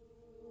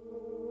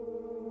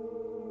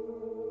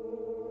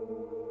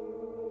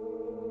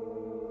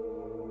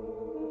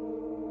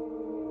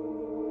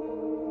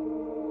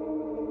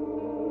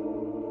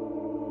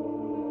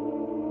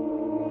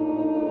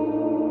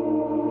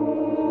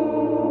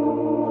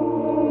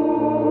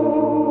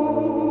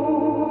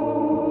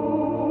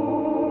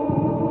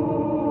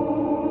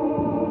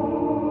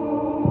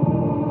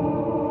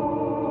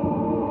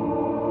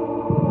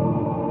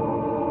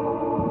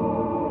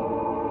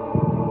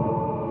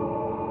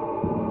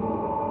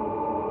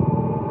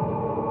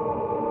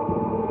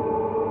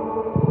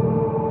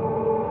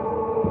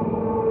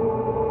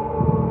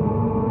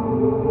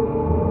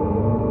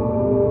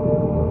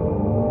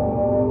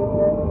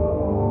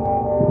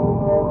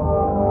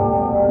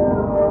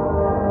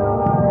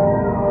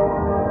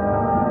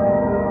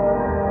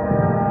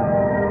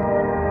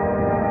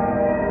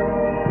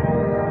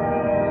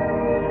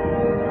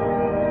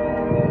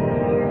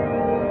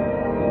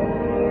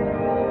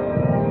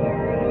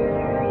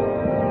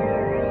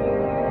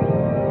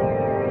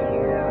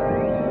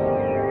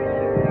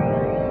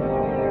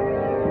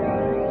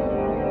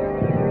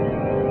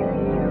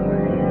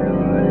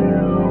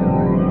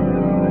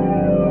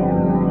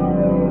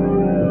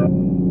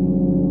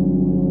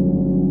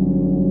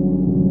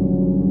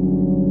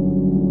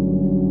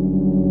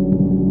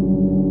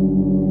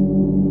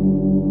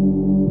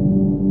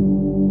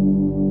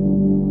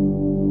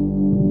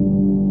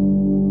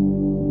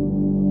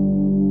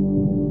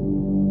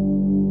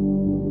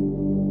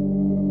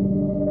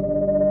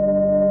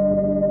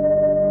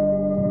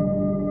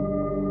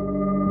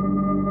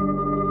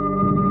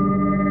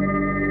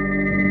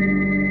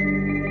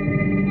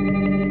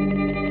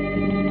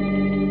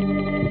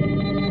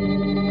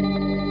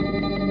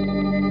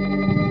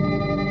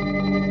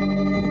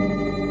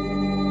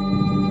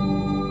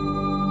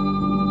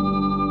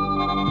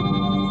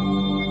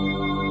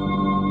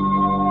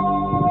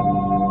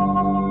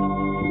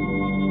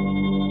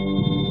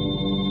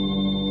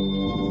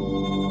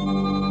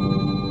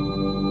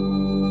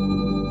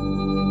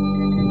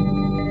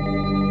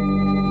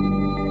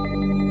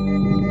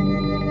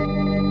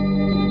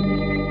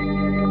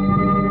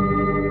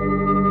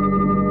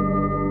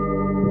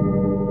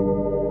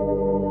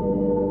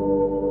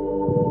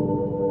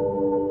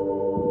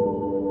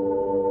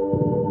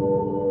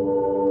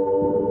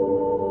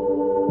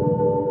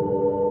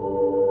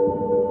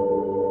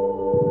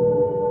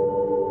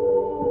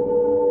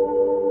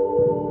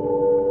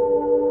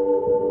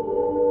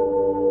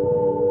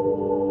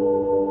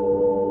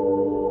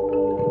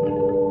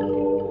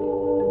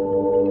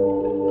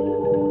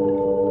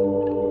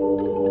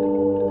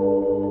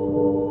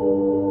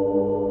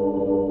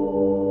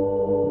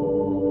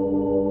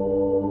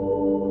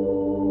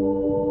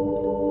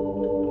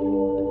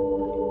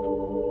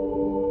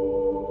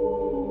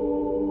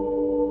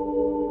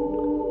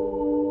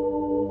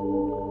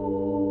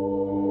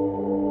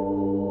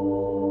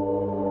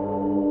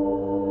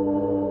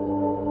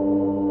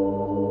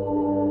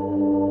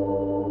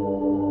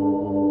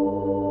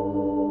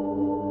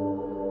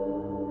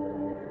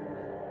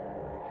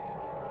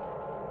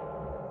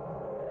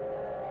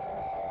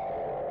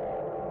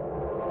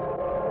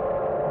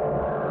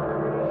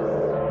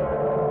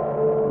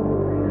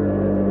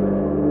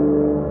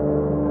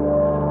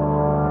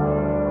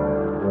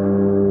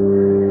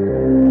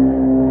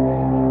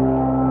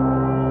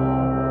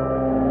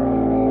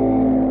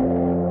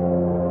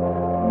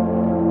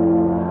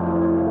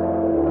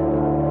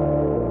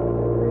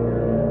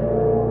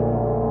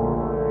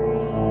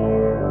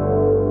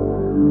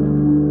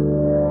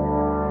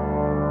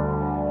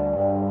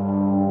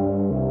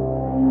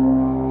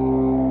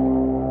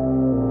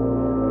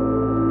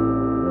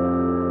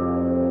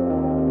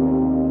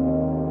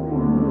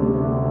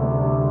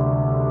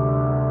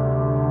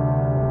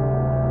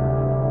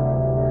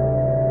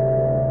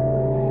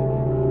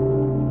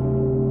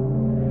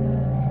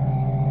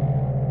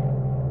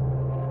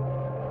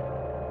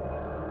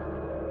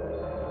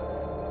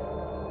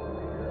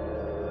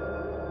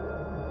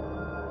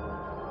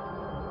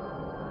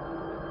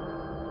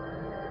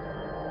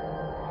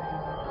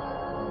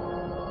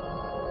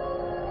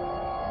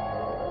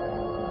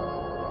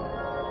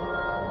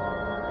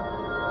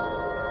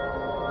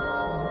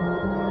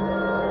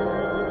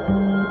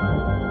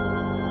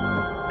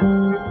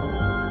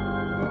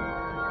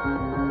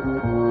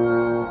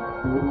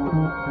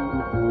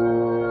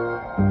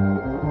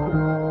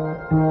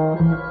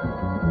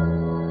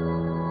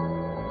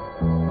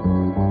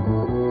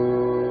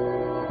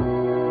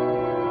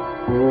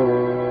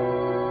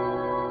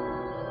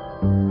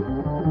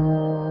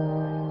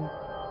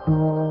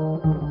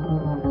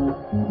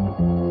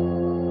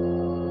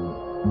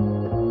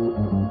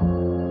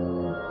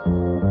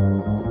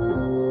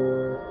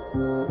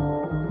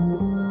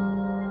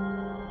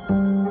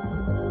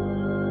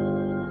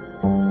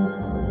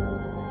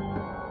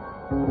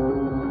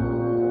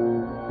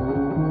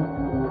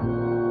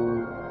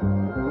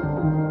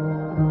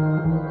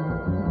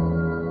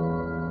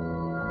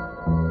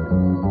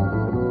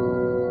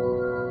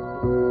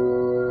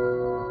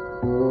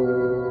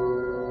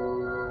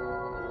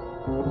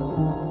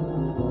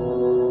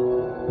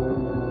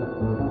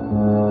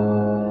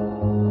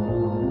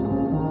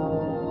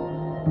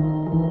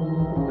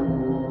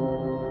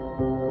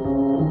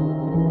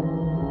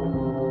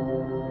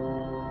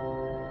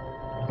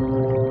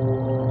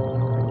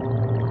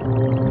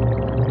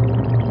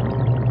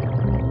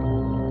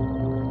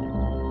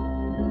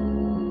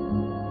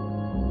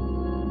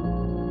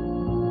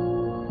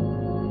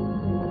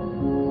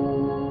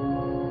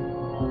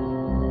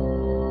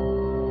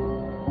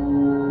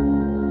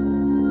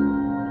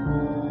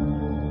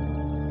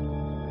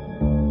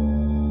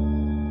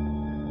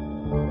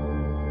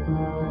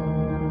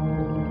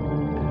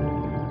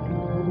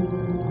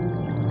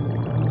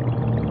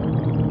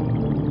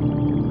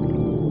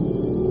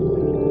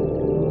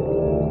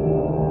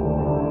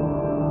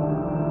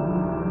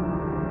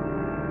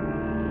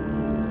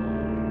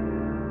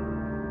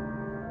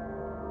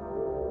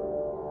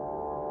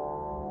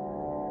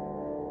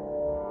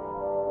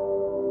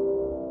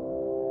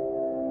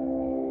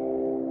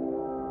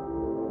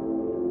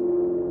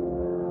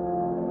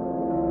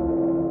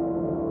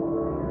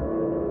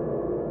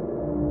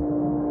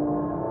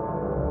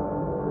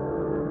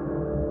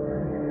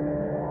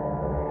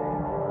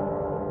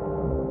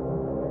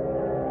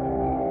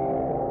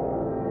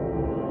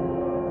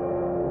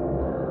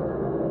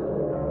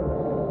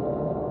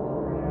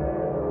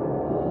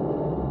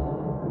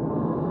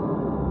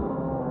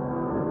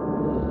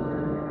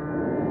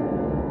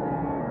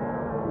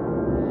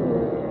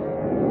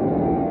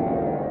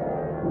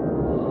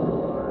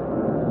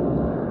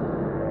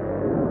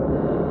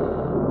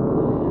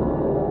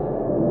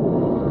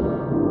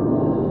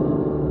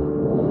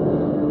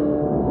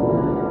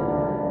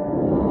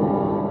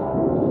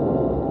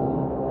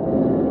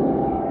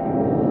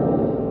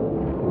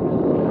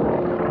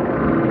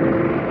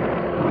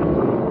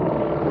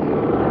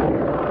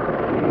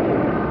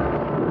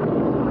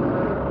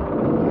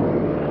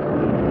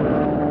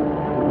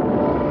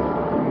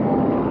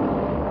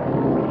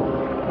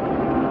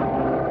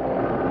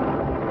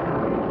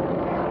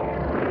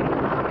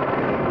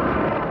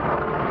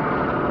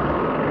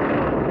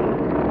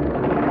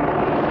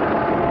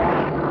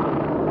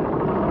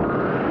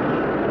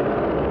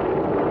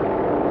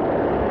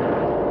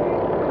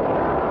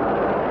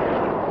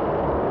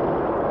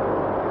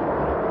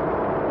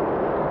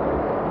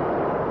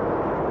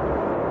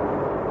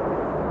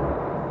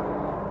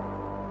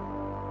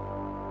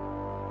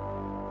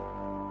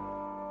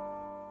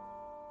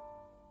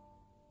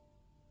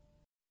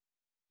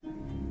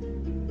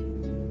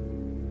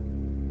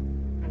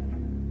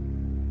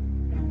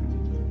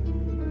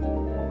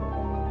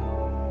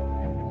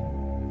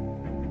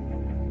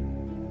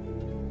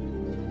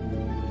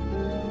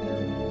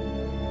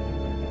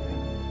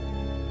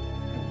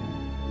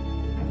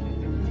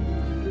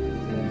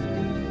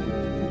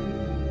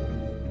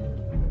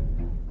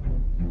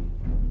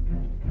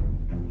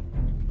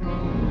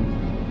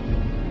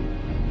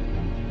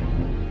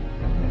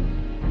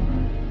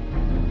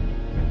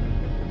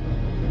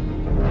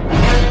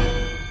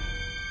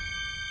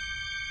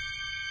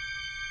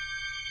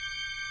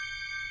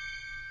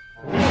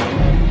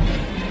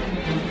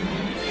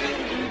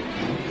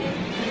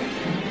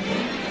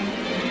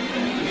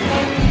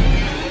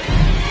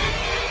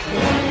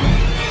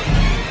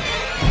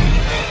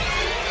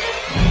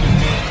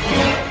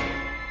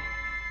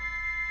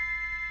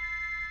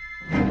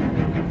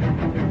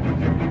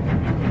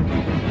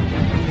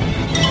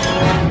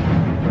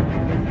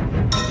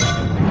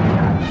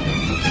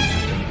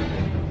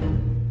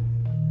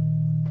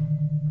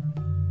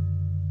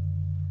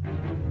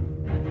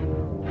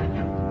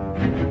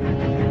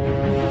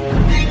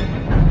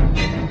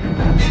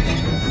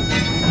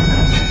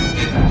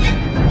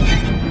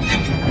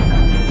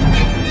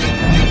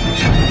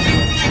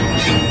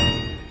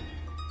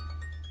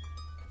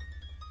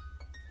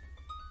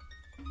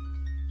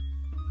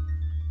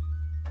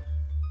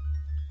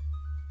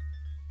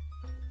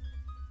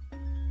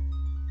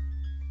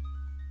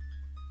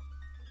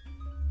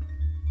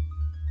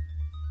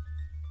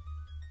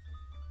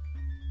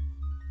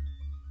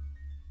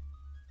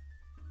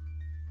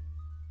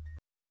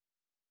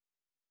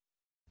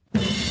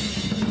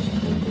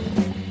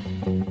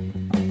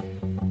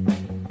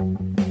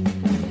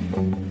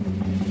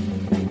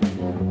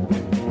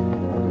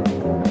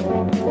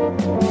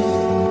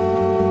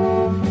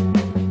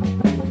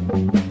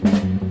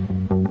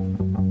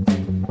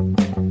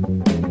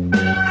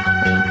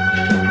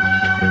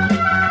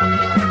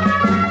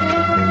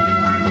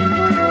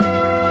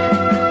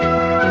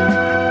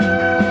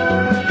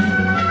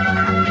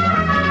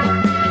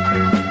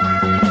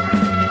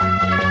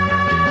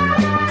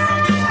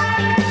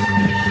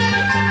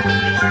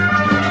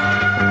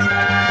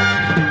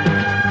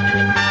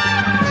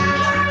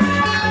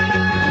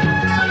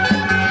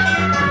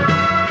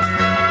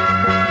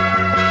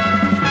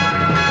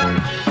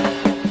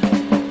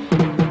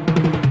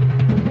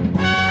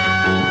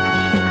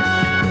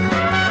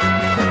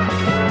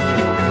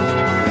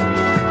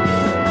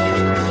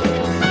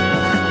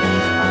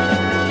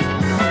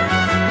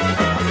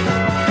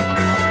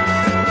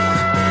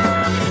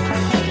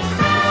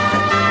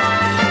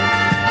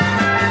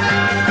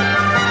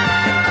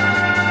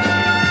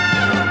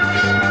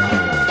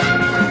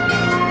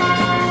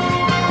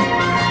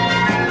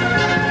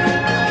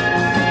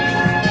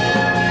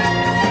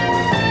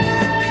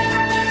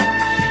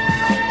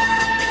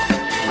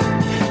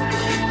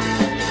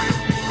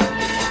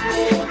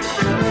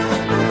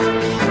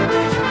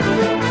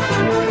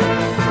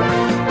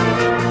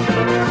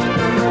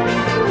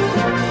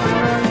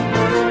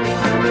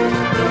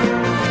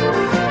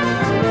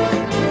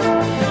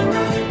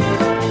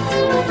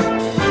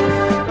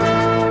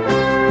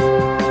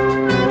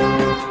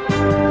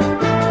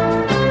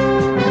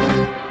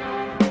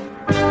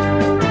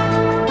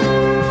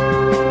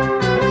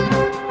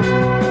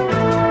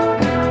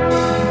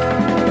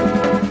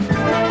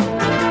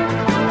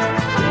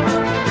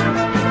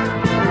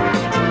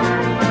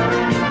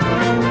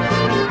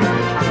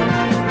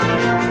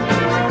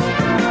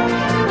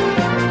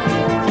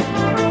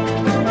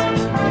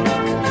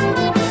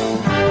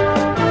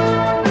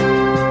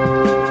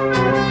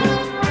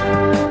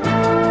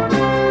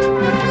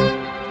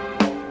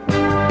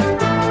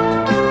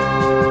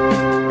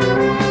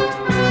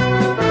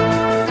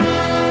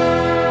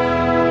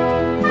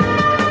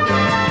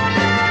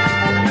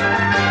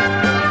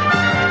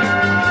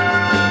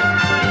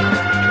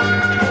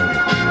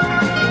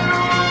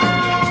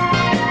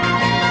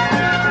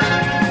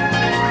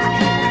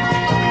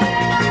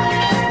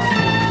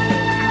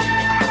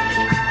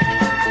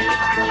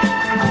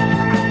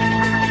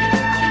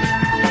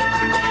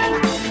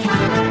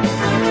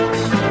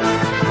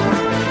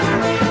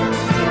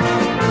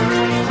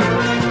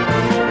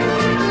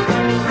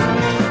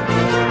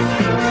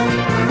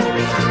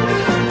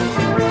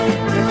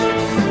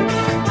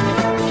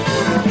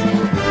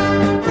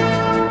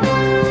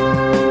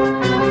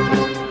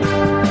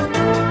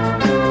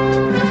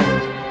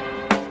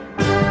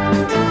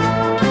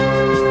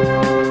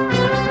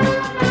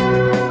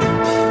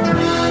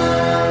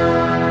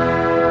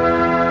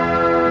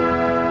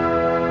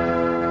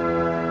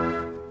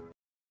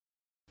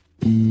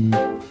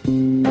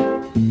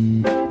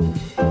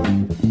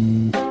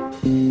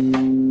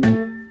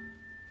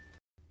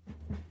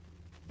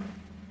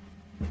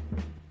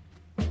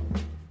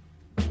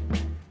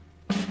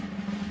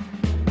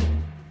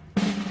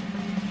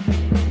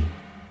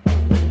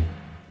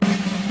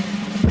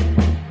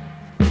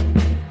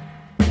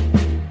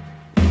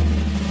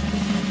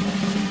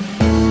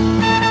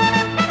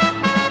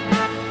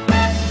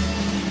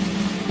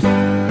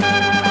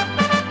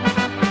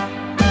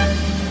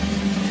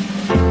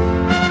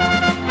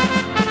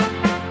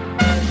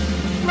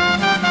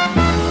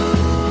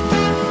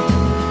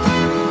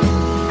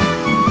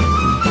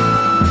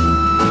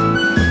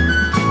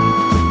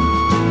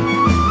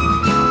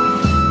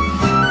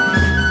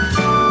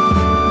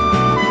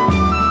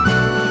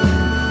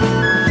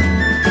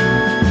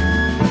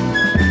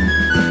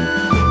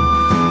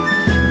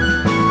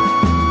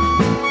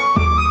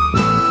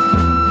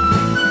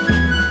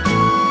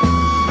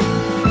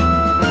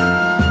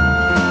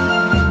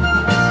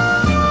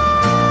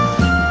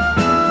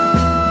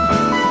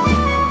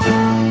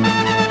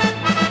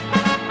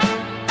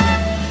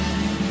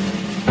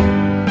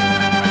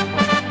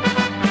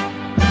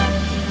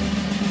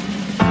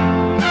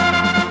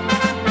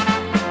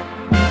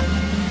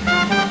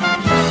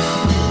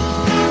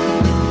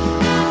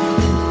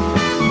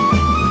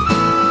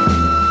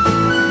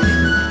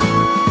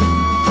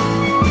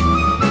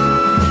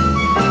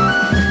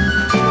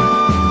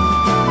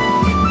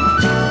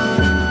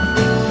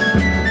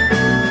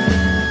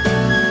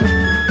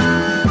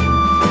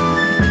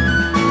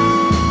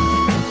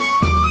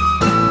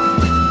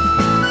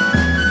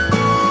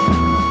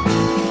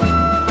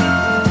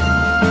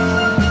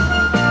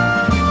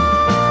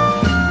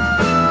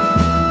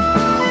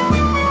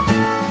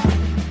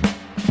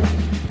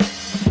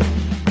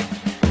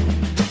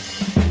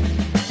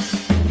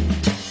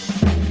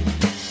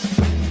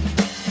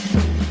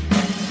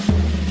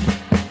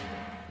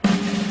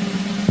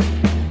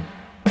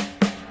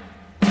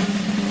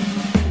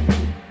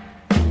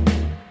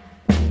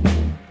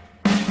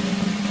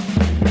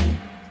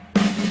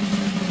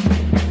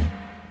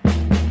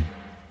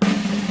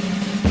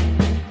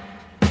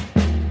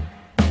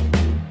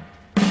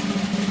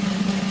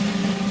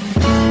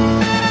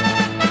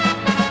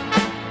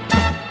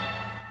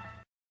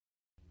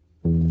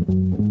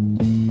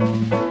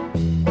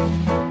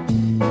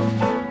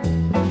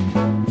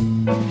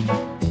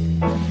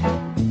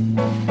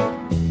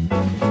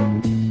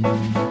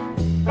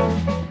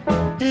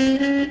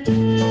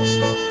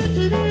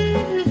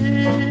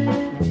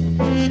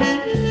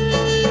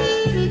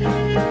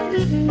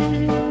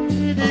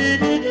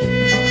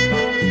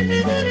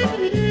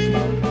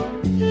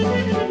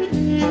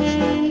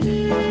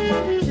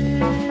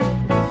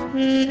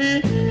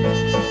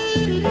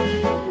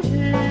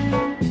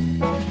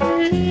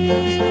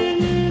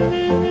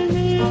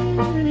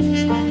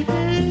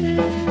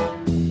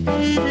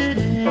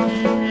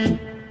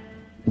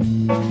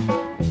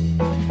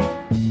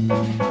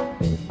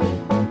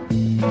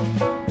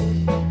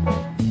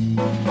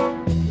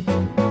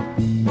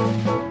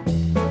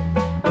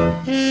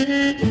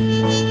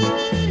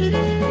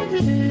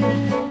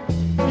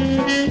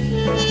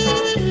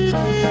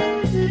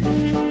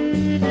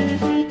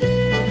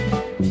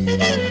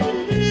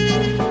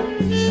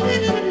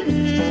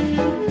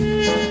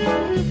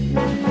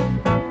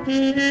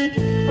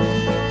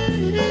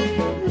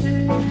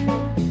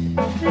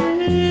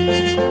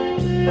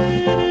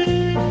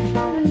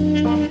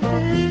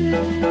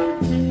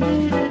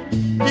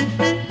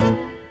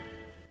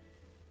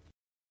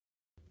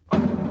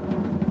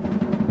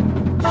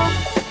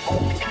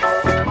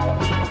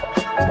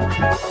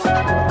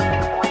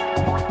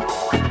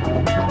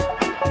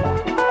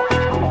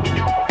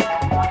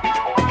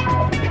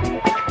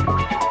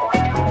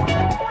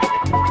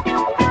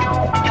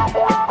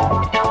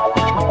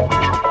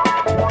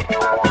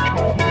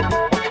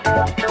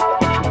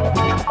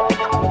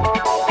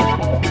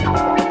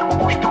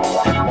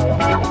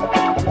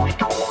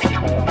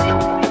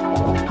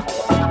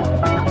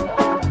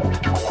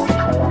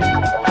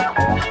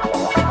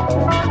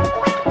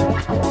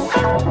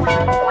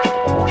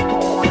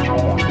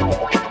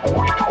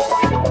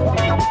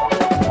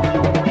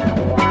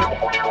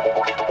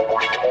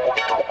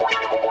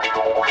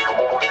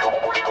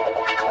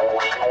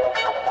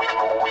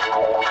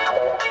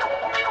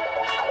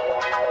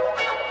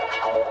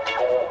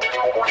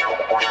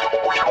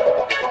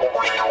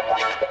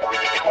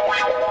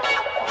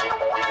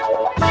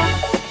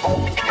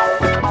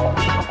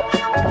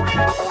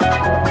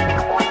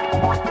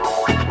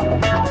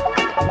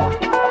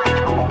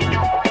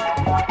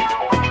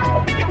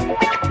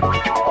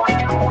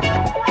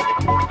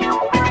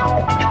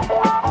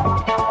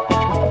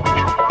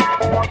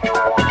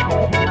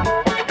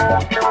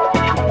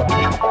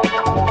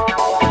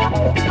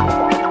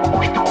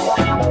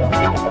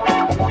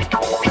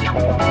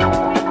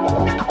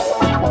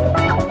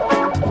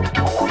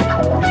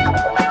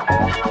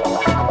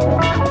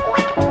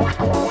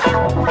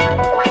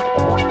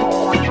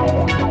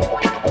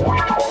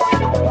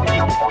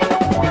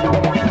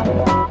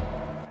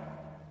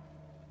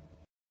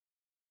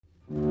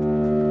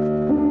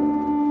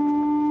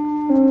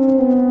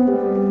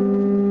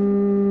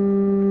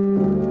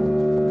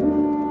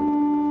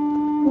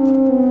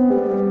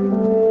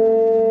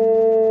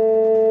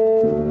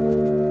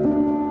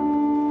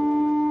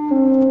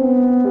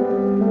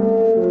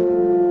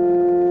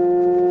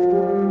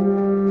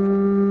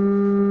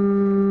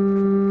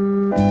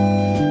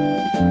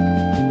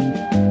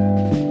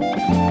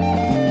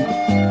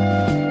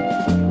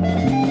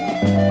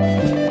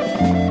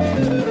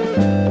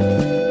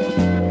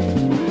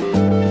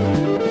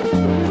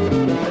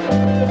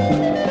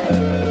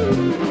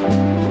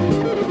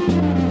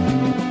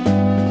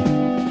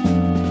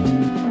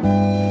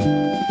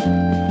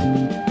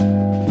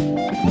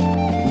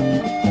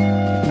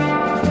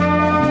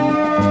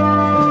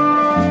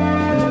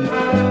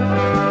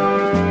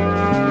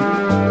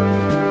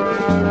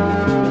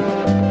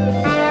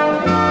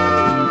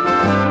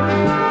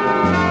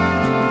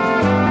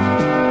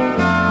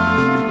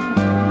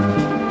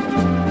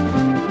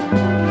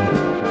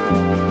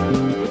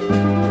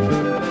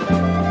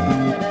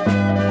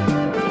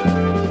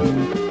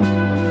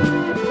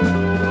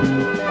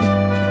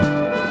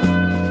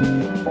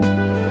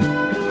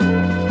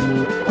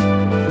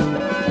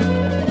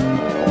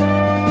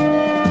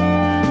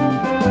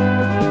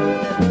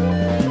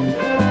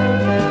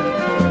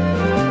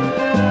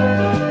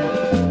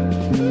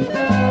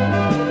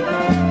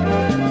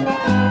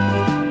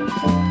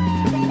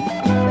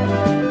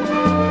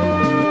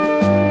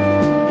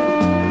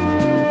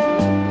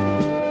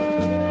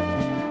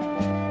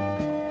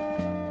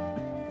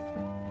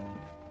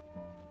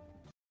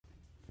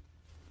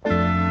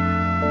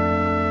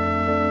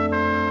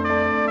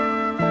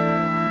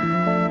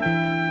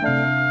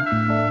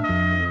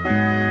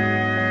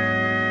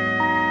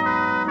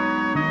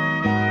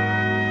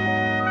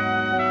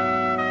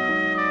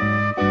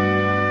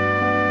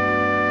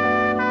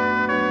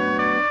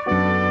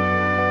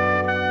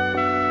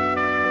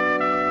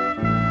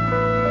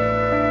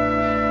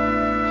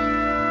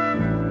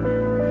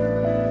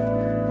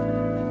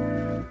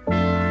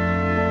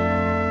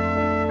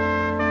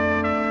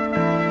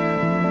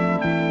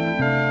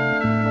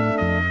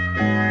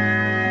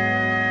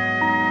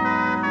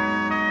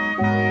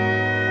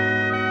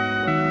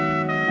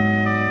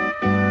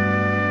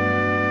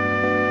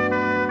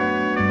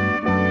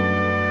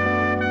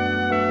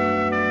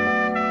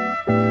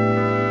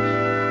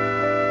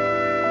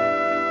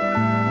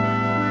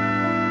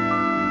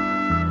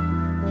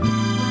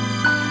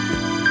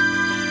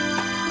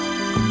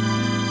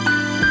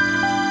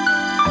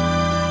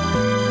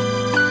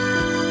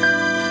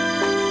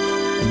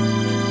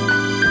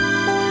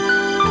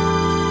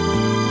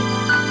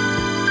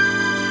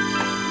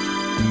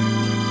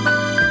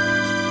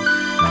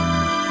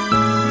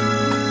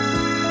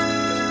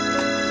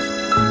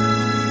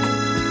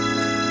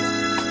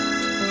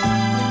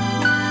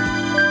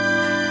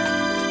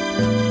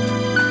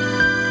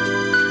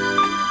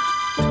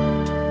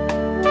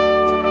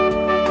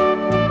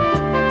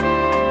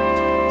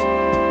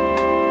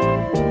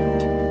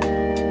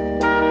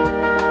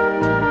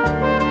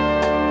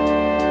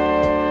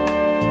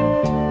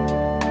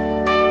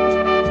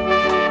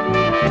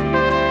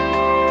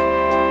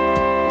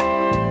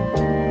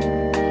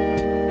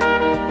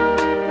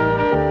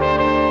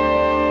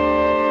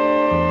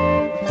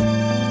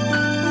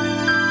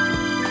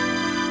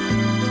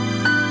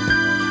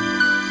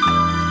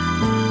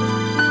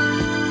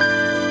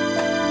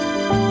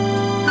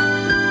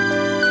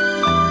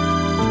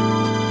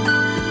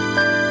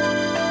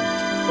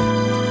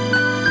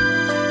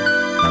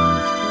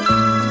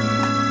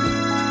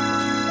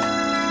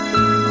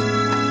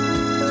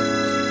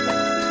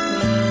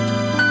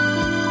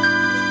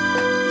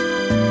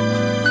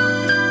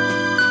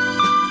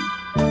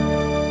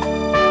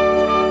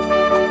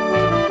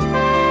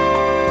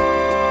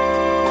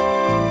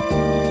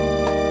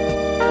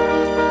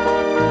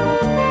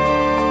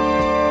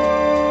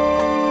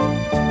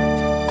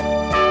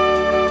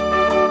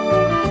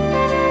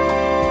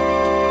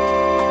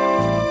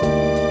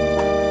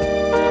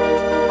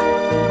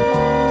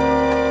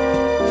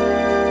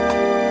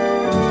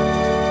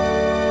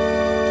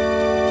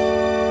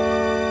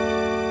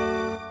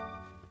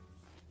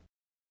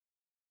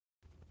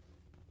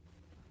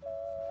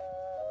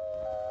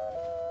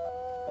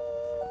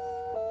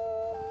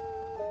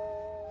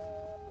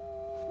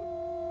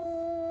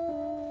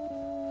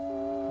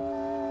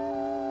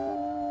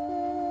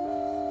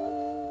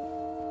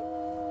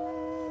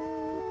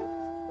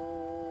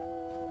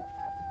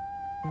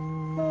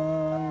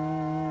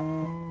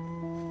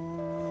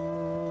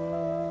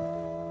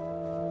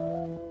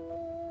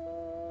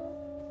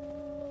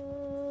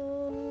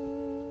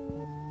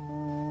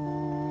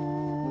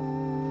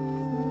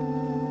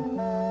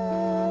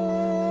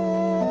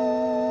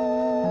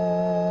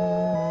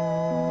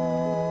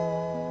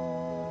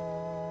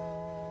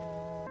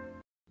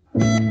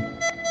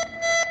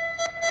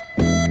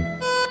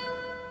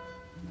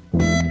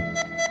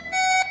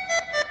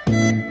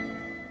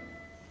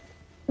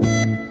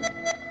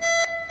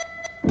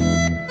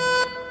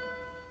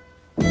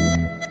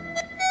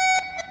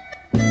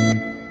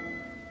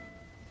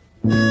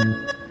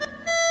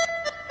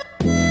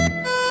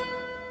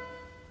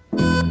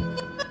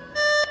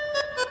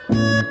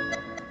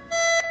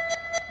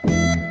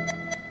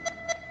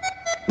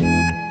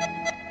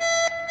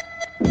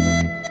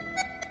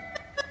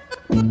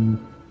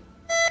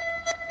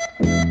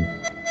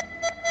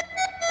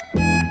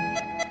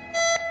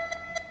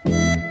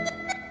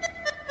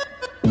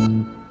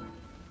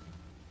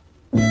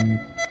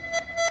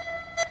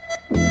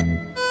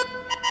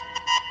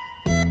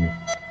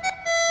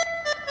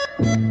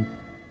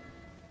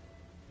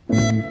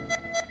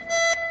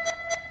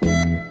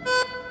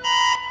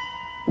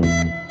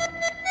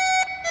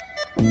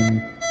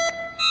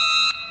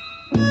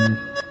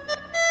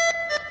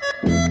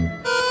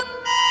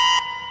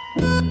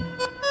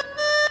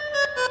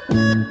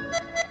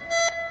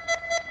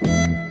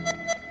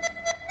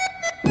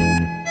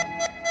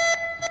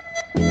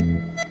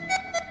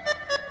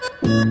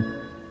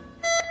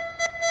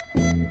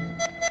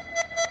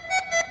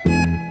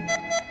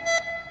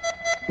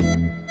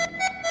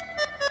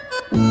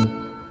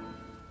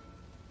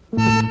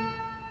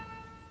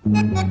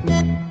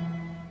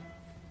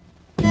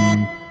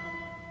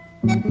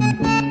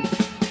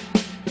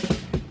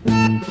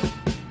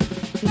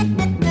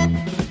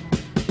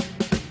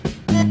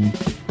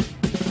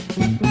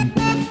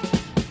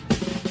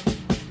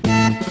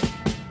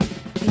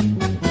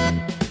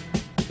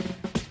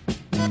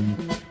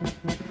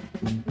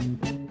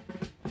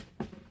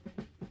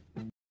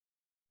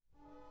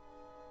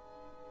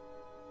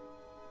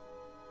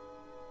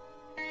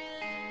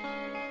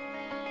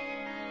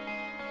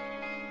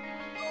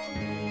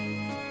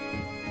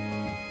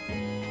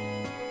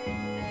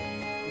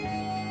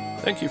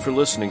 Thank you for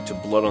listening to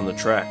Blood on the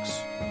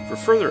Tracks. For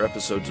further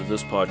episodes of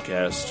this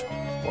podcast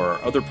or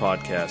our other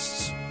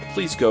podcasts,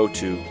 please go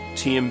to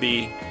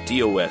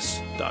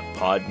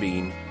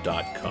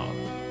tmbdos.podbean.com.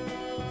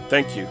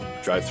 Thank you.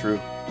 Drive through.